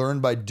I learn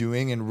by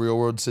doing in real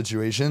world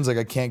situations. Like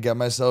I can't get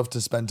myself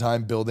to spend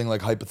time building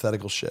like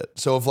hypothetical shit.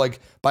 So if like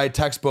by a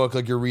textbook,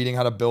 like you're reading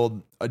how to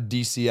build a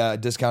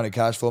DCF, discounted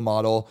cash flow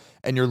model,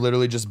 and you're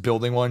literally just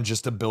building one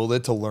just to build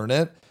it, to learn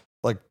it.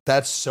 Like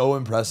that's so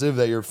impressive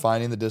that you're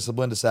finding the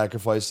discipline to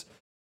sacrifice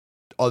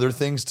other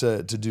things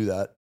to do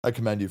that. I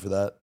commend you for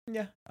that.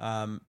 Yeah.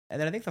 And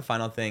then I think the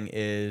final thing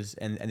is,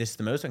 and this is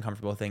the most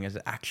uncomfortable thing, is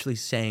actually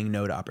saying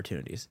no to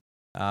opportunities.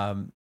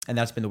 And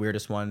that's been the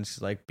weirdest ones,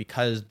 like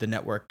because the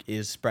network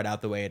is spread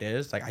out the way it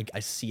is. Like I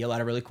see a lot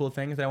of really cool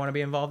things that I want to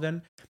be involved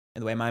in.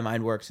 And the way my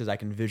mind works is I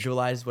can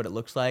visualize what it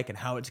looks like and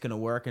how it's going to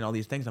work and all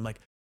these things. I'm like,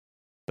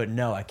 but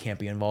no, I can't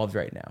be involved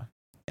right now.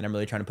 And I'm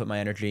really trying to put my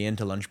energy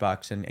into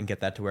Lunchbox and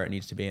get that to where it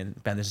needs to be.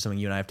 And Ben, this is something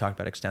you and I have talked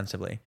about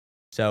extensively.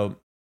 So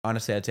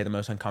honestly, I'd say the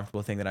most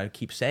uncomfortable thing that I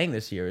keep saying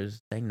this year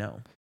is saying no.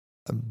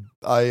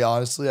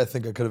 I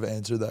think I could have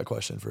answered that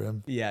question for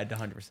him. Yeah,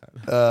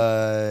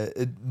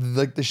 100%.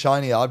 Like the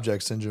shiny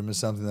object syndrome is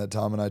something that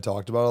Tom and I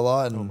talked about a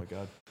lot. And Oh my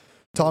God.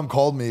 Tom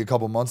called me a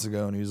couple months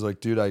ago and he was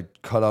like, dude, I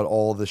cut out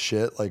all the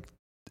shit. Like,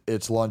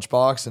 it's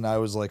Lunchbox. And I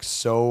was like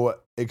so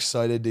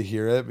excited to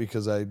hear it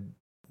because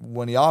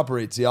when he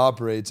operates.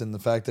 And the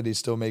fact that he's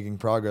still making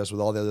progress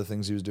with all the other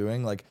things he was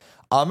doing. Like,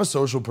 I'm a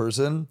social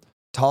person.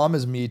 Tom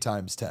is me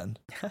times 10.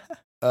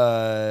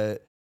 And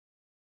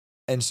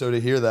so to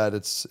hear that,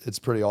 it's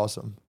pretty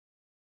awesome.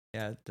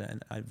 Yeah,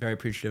 and I'm very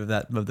appreciative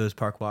of those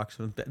park walks.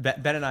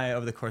 Ben and I,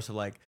 over the course of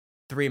like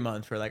 3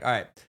 months, we're like, all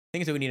right,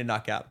 things that we need to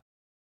knock out.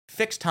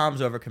 Fix Tom's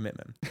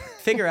overcommitment.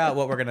 Figure out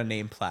what we're gonna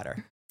name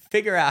Platter.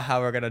 Figure out how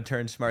we're gonna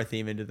turn Smart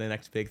Theme into the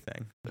next big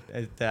thing.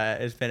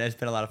 It's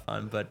been a lot of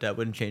fun, but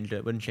wouldn't change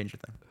it. Wouldn't change a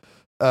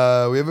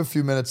thing. We have a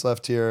few minutes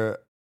left here.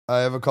 I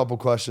have a couple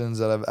questions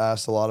that I've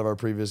asked a lot of our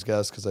previous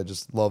guests because I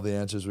just love the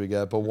answers we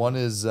get. But one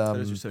is, so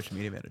does your social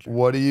media manager.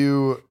 What do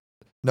you?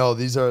 No,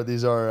 these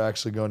are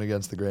actually going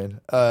against the grain.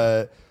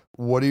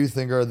 What do you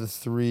think are the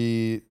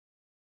 3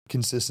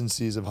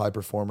 consistencies of high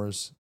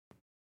performers?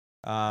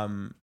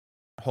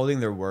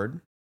 Holding their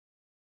word,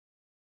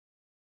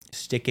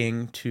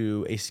 sticking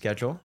to a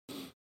schedule,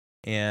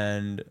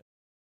 and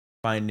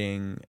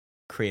finding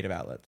creative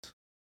outlets.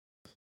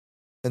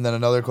 And then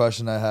another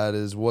question I had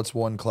is, what's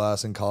one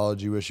class in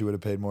college you wish you would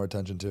have paid more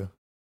attention to?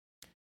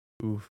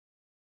 Oof.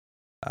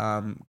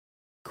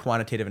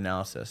 Quantitative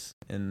analysis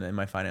in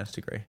my finance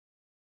degree.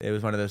 It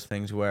was one of those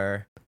things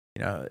where,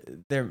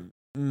 there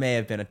may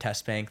have been a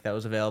test bank that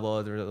was available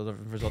as a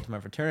result of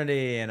my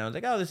fraternity, and I was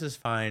like, oh, this is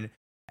fine.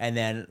 And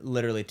then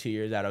literally 2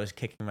 years out, I was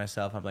kicking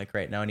myself. I'm like,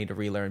 great, now I need to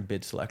relearn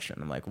bid selection.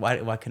 I'm like,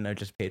 why couldn't I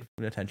just pay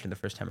attention the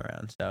first time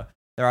around? So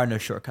there are no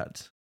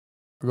shortcuts.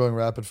 We're going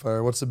rapid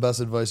fire. What's the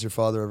best advice your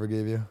father ever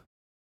gave you?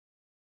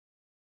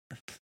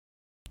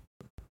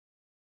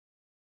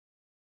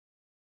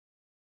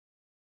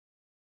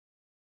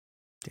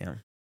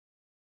 Damn.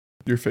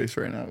 Your face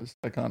right now is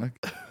iconic.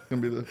 It's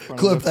gonna be the front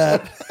Clip of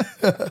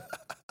the-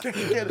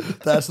 that.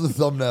 That's the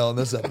thumbnail in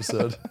this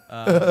episode.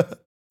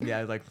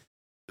 Yeah, like,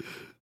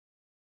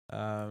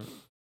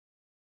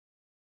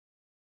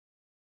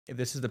 if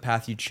this is the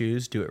path you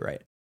choose, do it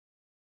right.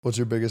 What's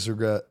your biggest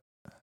regret?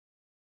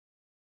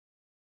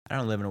 I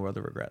don't live in a world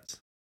of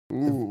regrets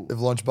Ooh. If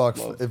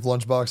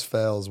Lunchbox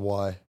fails,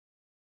 why?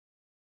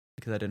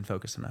 because I didn't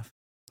focus enough.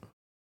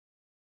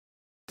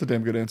 It's a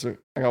damn good answer.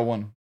 I got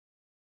one.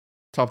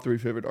 Top 3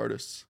 favorite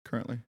artists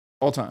currently.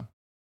 All time.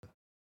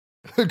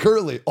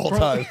 Currently, all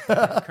time.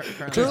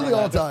 Currently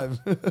all time.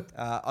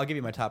 I'll give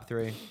you my top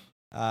 3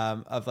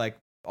 of like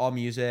all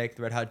music.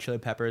 The Red Hot Chili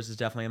Peppers is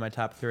definitely in my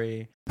top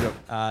 3.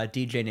 Yep.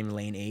 DJ named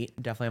Lane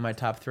 8 definitely in my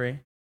top 3,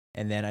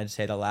 and then I'd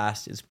say the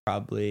last is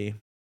probably.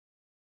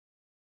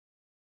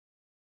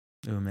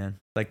 Oh man,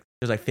 like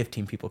there's like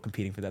 15 people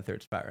competing for that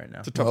third spot right now.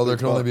 It's a tough Oh, there third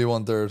can only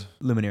spot. be 1/3.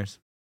 Lumineers,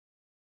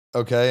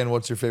 Okay, and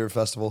what's your favorite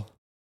festival?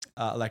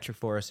 Electric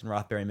Forest in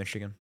Rothbury,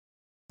 Michigan.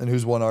 And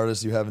who's one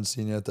artist you haven't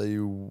seen yet that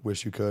you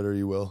wish you could or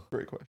you will?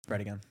 Great question.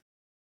 Fred again.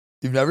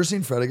 You've never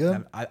seen Fred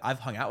again? I've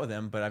hung out with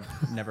him, but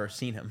I've never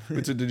seen him.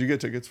 Wait, so did you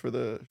get tickets for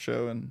the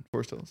show in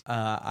Forest Hills?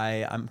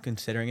 I'm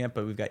considering it,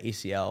 but we've got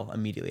ACL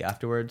immediately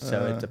afterwards,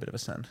 so it's a bit of a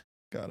send.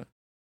 Got it.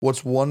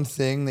 What's one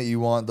thing that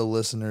you want the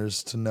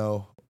listeners to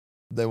know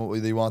that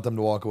you want them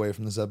to walk away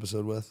from this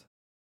episode with?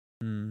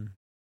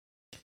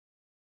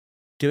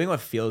 Doing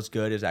what feels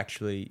good is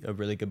actually a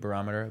really good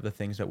barometer of the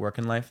things that work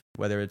in life,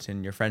 whether it's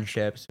in your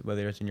friendships,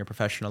 whether it's in your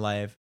professional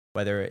life,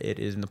 whether it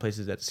is in the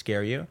places that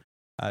scare you.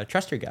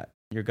 Trust your gut.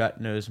 Your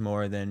gut knows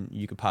more than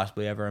you could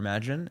possibly ever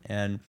imagine.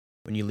 And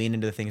when you lean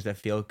into the things that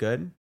feel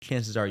good,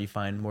 chances are you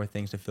find more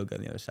things that feel good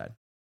on the other side.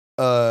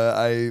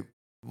 I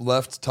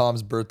left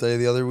Tom's birthday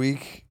the other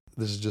week.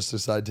 This is just a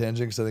side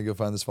tangent because I think you'll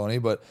find this funny,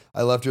 but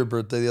I left your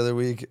birthday the other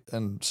week,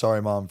 and sorry,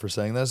 Mom, for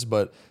saying this,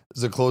 but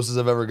it's the closest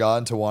I've ever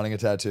gotten to wanting a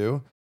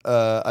tattoo.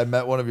 I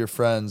met one of your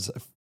friends. I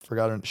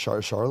forgot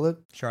her, Charlotte?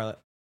 Charlotte.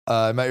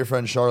 I met your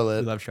friend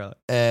Charlotte. We love Charlotte.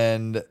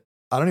 And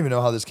I don't even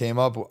know how this came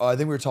up. I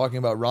think we were talking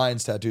about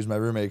Ryan's tattoos, my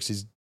roommate, 'cause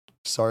he's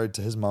sorry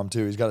to his mom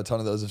too. He's got a ton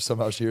of those if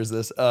somehow she hears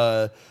this.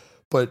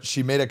 But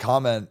she made a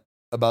comment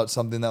about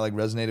something that like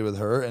resonated with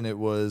her, and it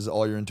was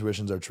all your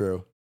intuitions are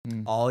true.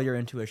 All your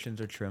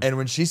intuitions are true. And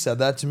when she said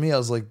that to me, I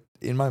was like,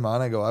 in my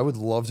mind, I go, I would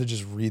love to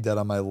just read that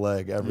on my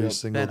leg every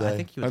single Ben, day. I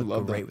think you would I look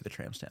love great that. with a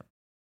tramp stamp.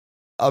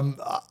 I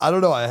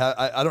don't know.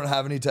 I don't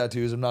have any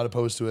tattoos. I'm not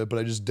opposed to it, but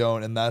I just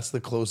don't. And that's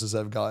the closest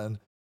I've gotten.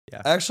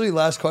 Yeah. Actually,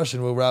 last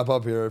question. We'll wrap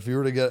up here. If you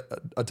were to get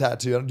a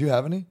tattoo, do you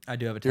have any? I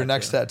do have a tattoo. Your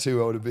next tattoo,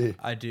 what would it be?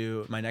 I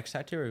do. My next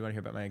tattoo, or you want to hear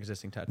about my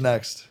existing tattoo?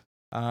 Next.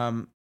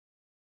 I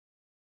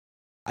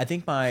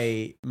think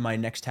my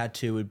next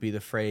tattoo would be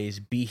the phrase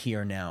 "Be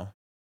here now,"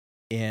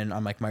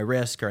 on like my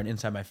wrist or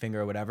inside my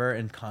finger or whatever,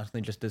 and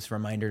constantly just this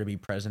reminder to be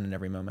present in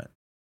every moment.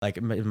 Like,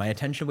 is my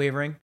attention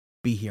wavering?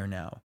 Be here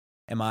now.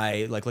 Am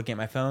I like looking at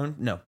my phone?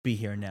 No, be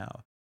here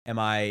now. Am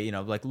I,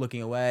 like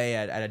looking away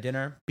at a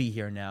dinner? Be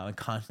here now, and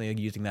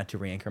constantly using that to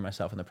re-anchor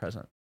myself in the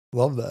present.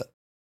 Love that.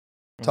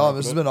 Tom,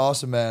 this has been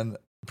awesome, man.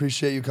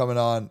 Appreciate you coming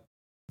on.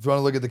 If you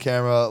want to look at the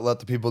camera, let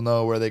the people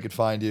know where they could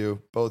find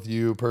you, both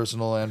you,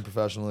 personal and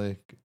professionally.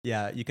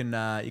 Yeah, you can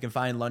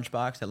find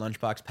Lunchbox at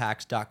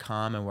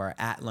lunchboxpacks.com, and we're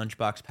at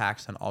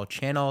lunchboxpacks on all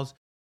channels.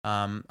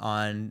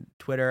 On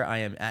Twitter, I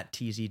am at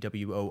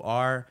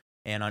TZWOR,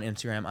 and on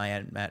Instagram, I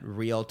am at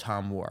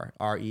realtomwor,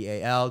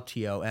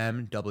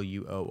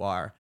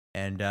 REALTOMWOR.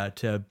 And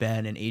to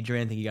Ben and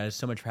Adrian, thank you guys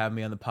so much for having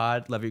me on the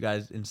pod. Love you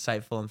guys'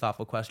 insightful and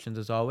thoughtful questions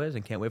as always,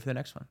 and can't wait for the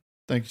next one.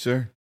 Thank you,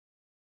 sir.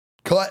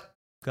 Cut.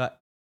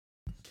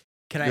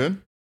 Can I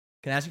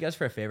ask you guys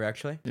for a favor?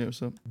 Actually, Yeah,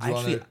 what's up? Do you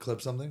want to clip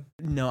something?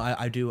 No,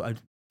 I do.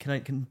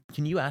 Can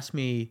you ask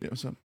me Yeah,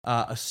 what's up?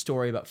 a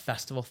story about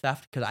festival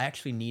theft? Because I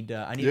actually need.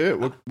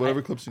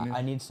 Whatever clips you need.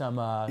 I need some.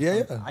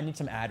 I need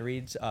some ad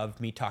reads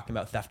of me talking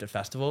about theft at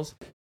festivals,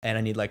 and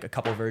I need like a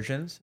couple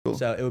versions. Cool.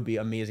 So it would be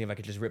amazing if I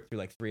could just rip through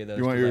like 3 of those.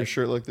 You want your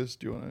shirt like this?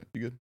 You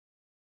good?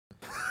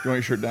 You want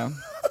your shirt down?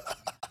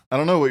 I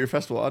don't know what your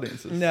festival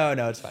audience is. No,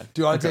 it's fine.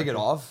 Do you want to take it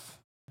off?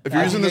 If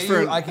you're using this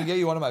for, I can get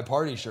you one of my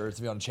party shirts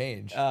if you want to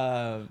change. if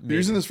you're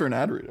using this for an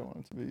ad read, I want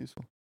it to be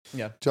useful.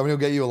 Yeah. Do you want me to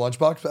get you a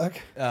lunchbox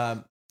pack?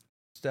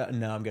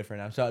 No, I'm good for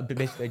now. So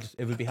basically,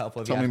 it would be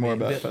helpful if Tell you me more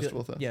asked about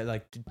festival theft. Yeah,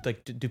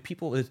 do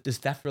people is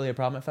theft really a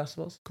problem at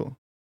festivals? Cool.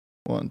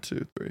 1,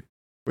 2, 3.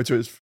 Wait,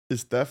 so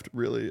is theft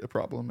really a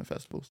problem at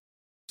festivals?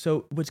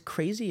 So what's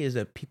crazy is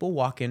that people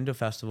walk into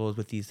festivals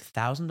with these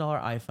 $1,000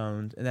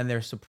 iPhones, and then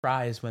they're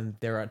surprised when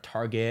they're at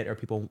Target or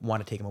people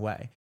want to take them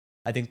away.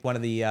 I think one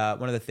of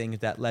the things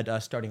that led to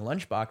us starting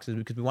Lunchbox is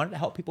because we wanted to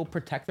help people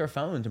protect their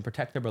phones and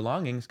protect their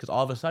belongings, because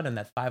all of a sudden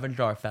that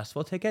 $500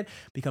 festival ticket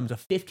becomes a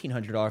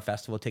 $1,500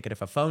 festival ticket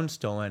if a phone's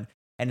stolen.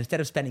 And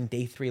instead of spending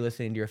day 3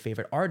 listening to your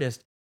favorite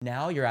artist,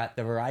 now you're at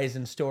the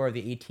Verizon store or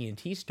the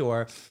AT&T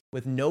store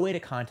with no way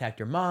to contact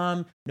your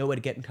mom, no way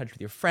to get in touch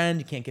with your friend.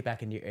 You can't get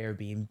back into your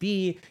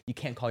Airbnb. You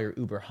can't call your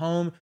Uber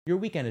home. Your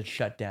weekend is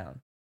shut down.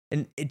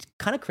 And it's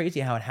kind of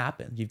crazy how it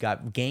happens. You've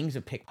got gangs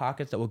of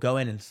pickpockets that will go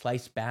in and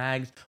slice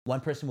bags.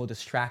 One person will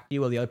distract you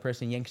while the other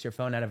person yanks your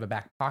phone out of a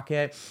back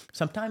pocket.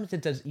 Sometimes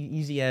it's as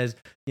easy as,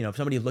 if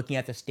somebody's looking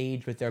at the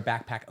stage with their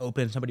backpack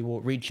open, somebody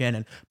will reach in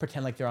and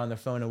pretend like they're on their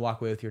phone and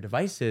walk away with your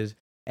devices.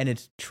 And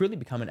it's truly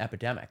become an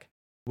epidemic,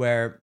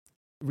 where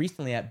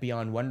recently at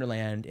Beyond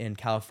Wonderland in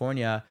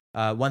California,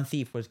 one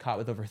thief was caught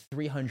with over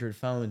 300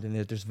 phones, and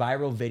there's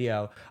viral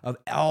video of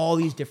all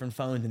these different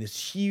phones in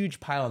this huge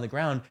pile on the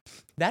ground.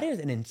 That is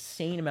an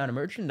insane amount of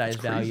merchandise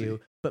value,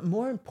 but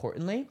more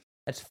importantly,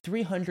 that's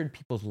 300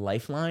 people's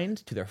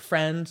lifelines to their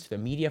friends, to their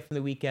media from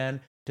the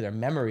weekend, to their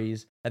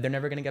memories that they're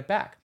never going to get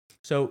back.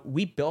 So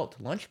we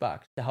built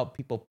Lunchbox to help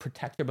people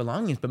protect their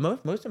belongings, but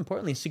most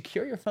importantly,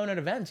 secure your phone at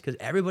events, because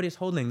everybody's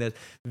holding this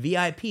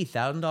VIP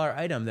 $1,000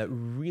 item that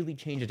really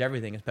changes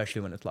everything,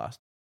 especially when it's lost.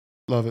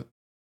 Love it.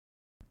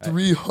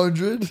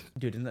 300?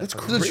 Dude, isn't that That's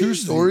fucking a true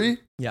story?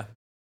 Yeah.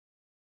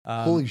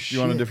 Holy shit.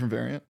 You want a different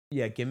variant?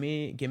 Yeah, give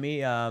me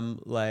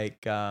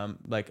like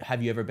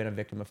have you ever been a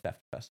victim of theft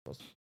at festivals?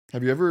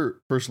 Have you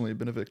ever personally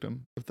been a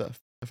victim of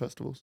theft at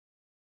festivals?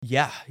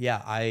 Yeah.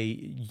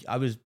 I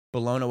was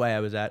blown away.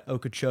 I was at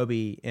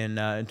Okeechobee in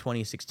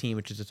 2016,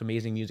 which is this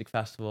amazing music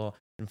festival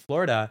in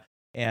Florida,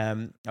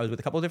 and I was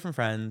with a couple of different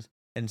friends,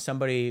 and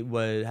somebody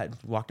had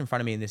walked in front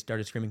of me and they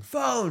started screaming,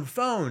 "Phone,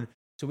 phone!"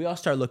 So we all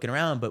started looking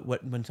around, but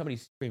when somebody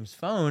screams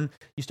phone,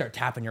 you start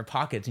tapping your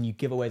pockets and you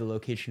give away the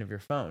location of your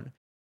phone.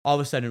 All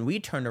of a sudden, we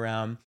turned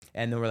around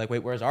and then we're like,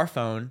 "Wait, where's our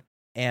phone?"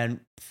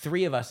 And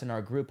 3 of us in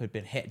our group had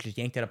been hit, just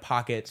yanked out of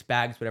pockets,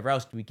 bags, whatever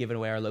else. We given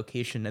away our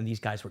location, and these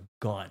guys were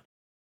gone.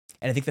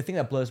 And I think the thing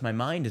that blows my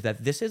mind is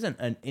that this isn't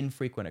an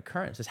infrequent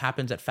occurrence. This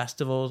happens at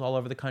festivals all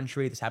over the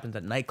country. This happens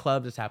at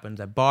nightclubs. This happens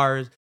at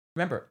bars.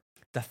 Remember,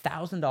 the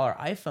 $1,000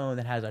 iPhone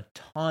that has a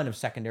ton of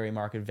secondary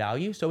market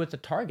value, so it's a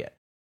target.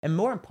 And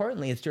more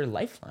importantly, it's your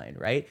lifeline,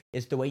 right?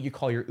 It's the way you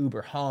call your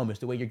Uber home. It's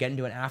the way you're getting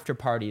to an after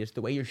party. It's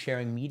the way you're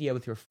sharing media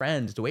with your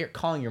friends. It's the way you're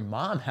calling your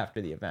mom after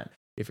the event,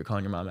 if you're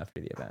calling your mom after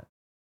the event.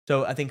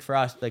 So I think for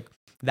us,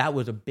 that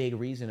was a big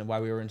reason of why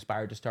we were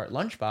inspired to start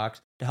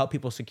Lunchbox, to help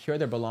people secure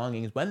their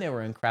belongings when they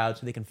were in crowds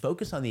so they can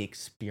focus on the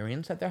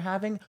experience that they're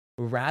having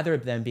rather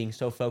than being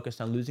so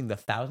focused on losing the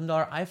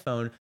 $1,000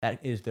 iPhone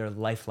that is their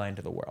lifeline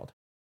to the world.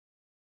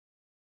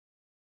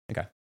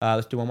 Okay,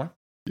 let's do one more.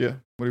 Yeah,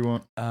 what do you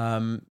want?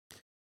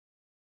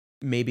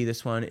 Maybe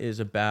this one is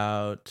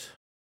about,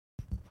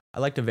 I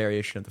liked a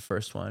variation of the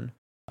first one.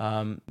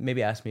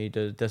 Maybe ask me,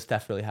 does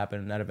theft really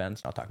happen at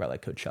events? And I'll talk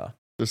about Coachella.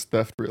 Does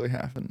theft really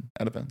happen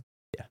at events?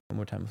 Yeah, one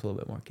more time with a little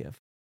bit more give.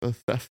 Does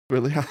theft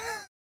really happen?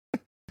 All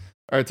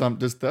right, Tom,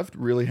 does theft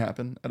really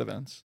happen at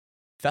events?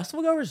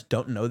 Festival goers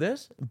don't know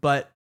this,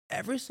 but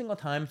every single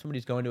time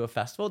somebody's going to a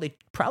festival, they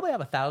probably have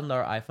a $1,000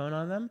 iPhone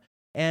on them,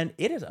 and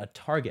it is a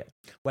target.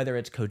 Whether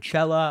it's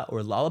Coachella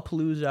or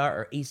Lollapalooza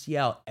or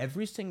ACL,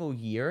 every single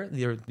year,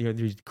 there are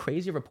these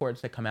crazy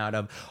reports that come out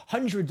of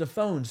hundreds of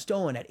phones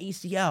stolen at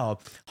ACL,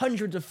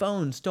 hundreds of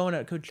phones stolen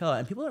at Coachella,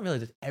 and people don't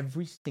realize this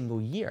every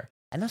single year.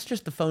 And that's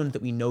just the phones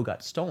that we know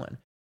got stolen.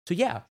 So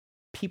yeah,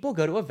 people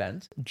go to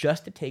events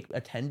just to take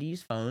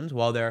attendees' phones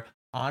while they're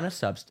on a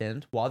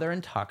substance, while they're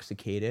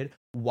intoxicated,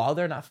 while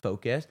they're not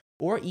focused,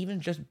 or even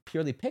just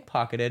purely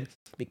pickpocketed,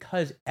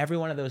 because every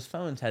one of those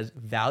phones has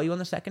value on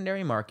the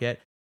secondary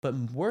market. But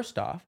worst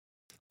off,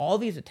 all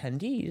these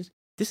attendees,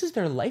 this is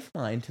their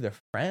lifeline to their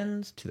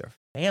friends, to their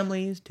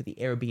families, to the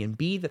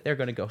Airbnb that they're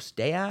going to go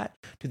stay at,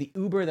 to the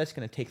Uber that's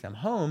going to take them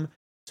home.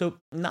 So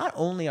not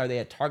only are they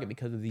at target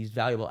because of these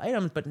valuable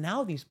items, but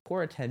now these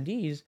poor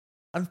attendees,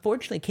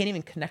 unfortunately, can't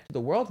even connect to the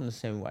world in the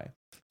same way.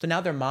 So now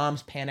their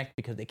moms panicked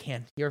because they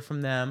can't hear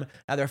from them.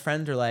 Now their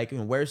friends are like,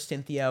 where's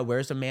Cynthia?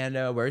 Where's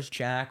Amanda? Where's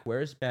Jack?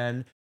 Where's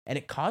Ben? And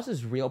it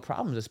causes real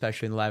problems,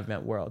 especially in the live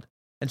event world.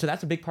 And so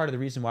that's a big part of the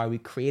reason why we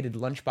created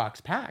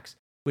Lunchbox Packs,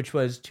 which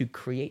was to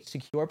create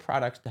secure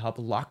products to help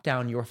lock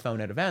down your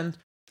phone at events,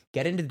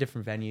 get into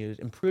different venues,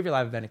 improve your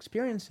live event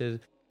experiences.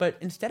 But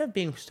instead of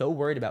being so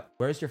worried about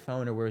where's your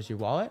phone or where's your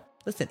wallet,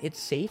 listen, it's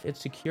safe, it's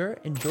secure.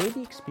 Enjoy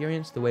the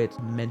experience the way it's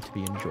meant to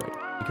be enjoyed,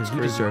 because you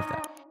deserve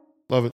that.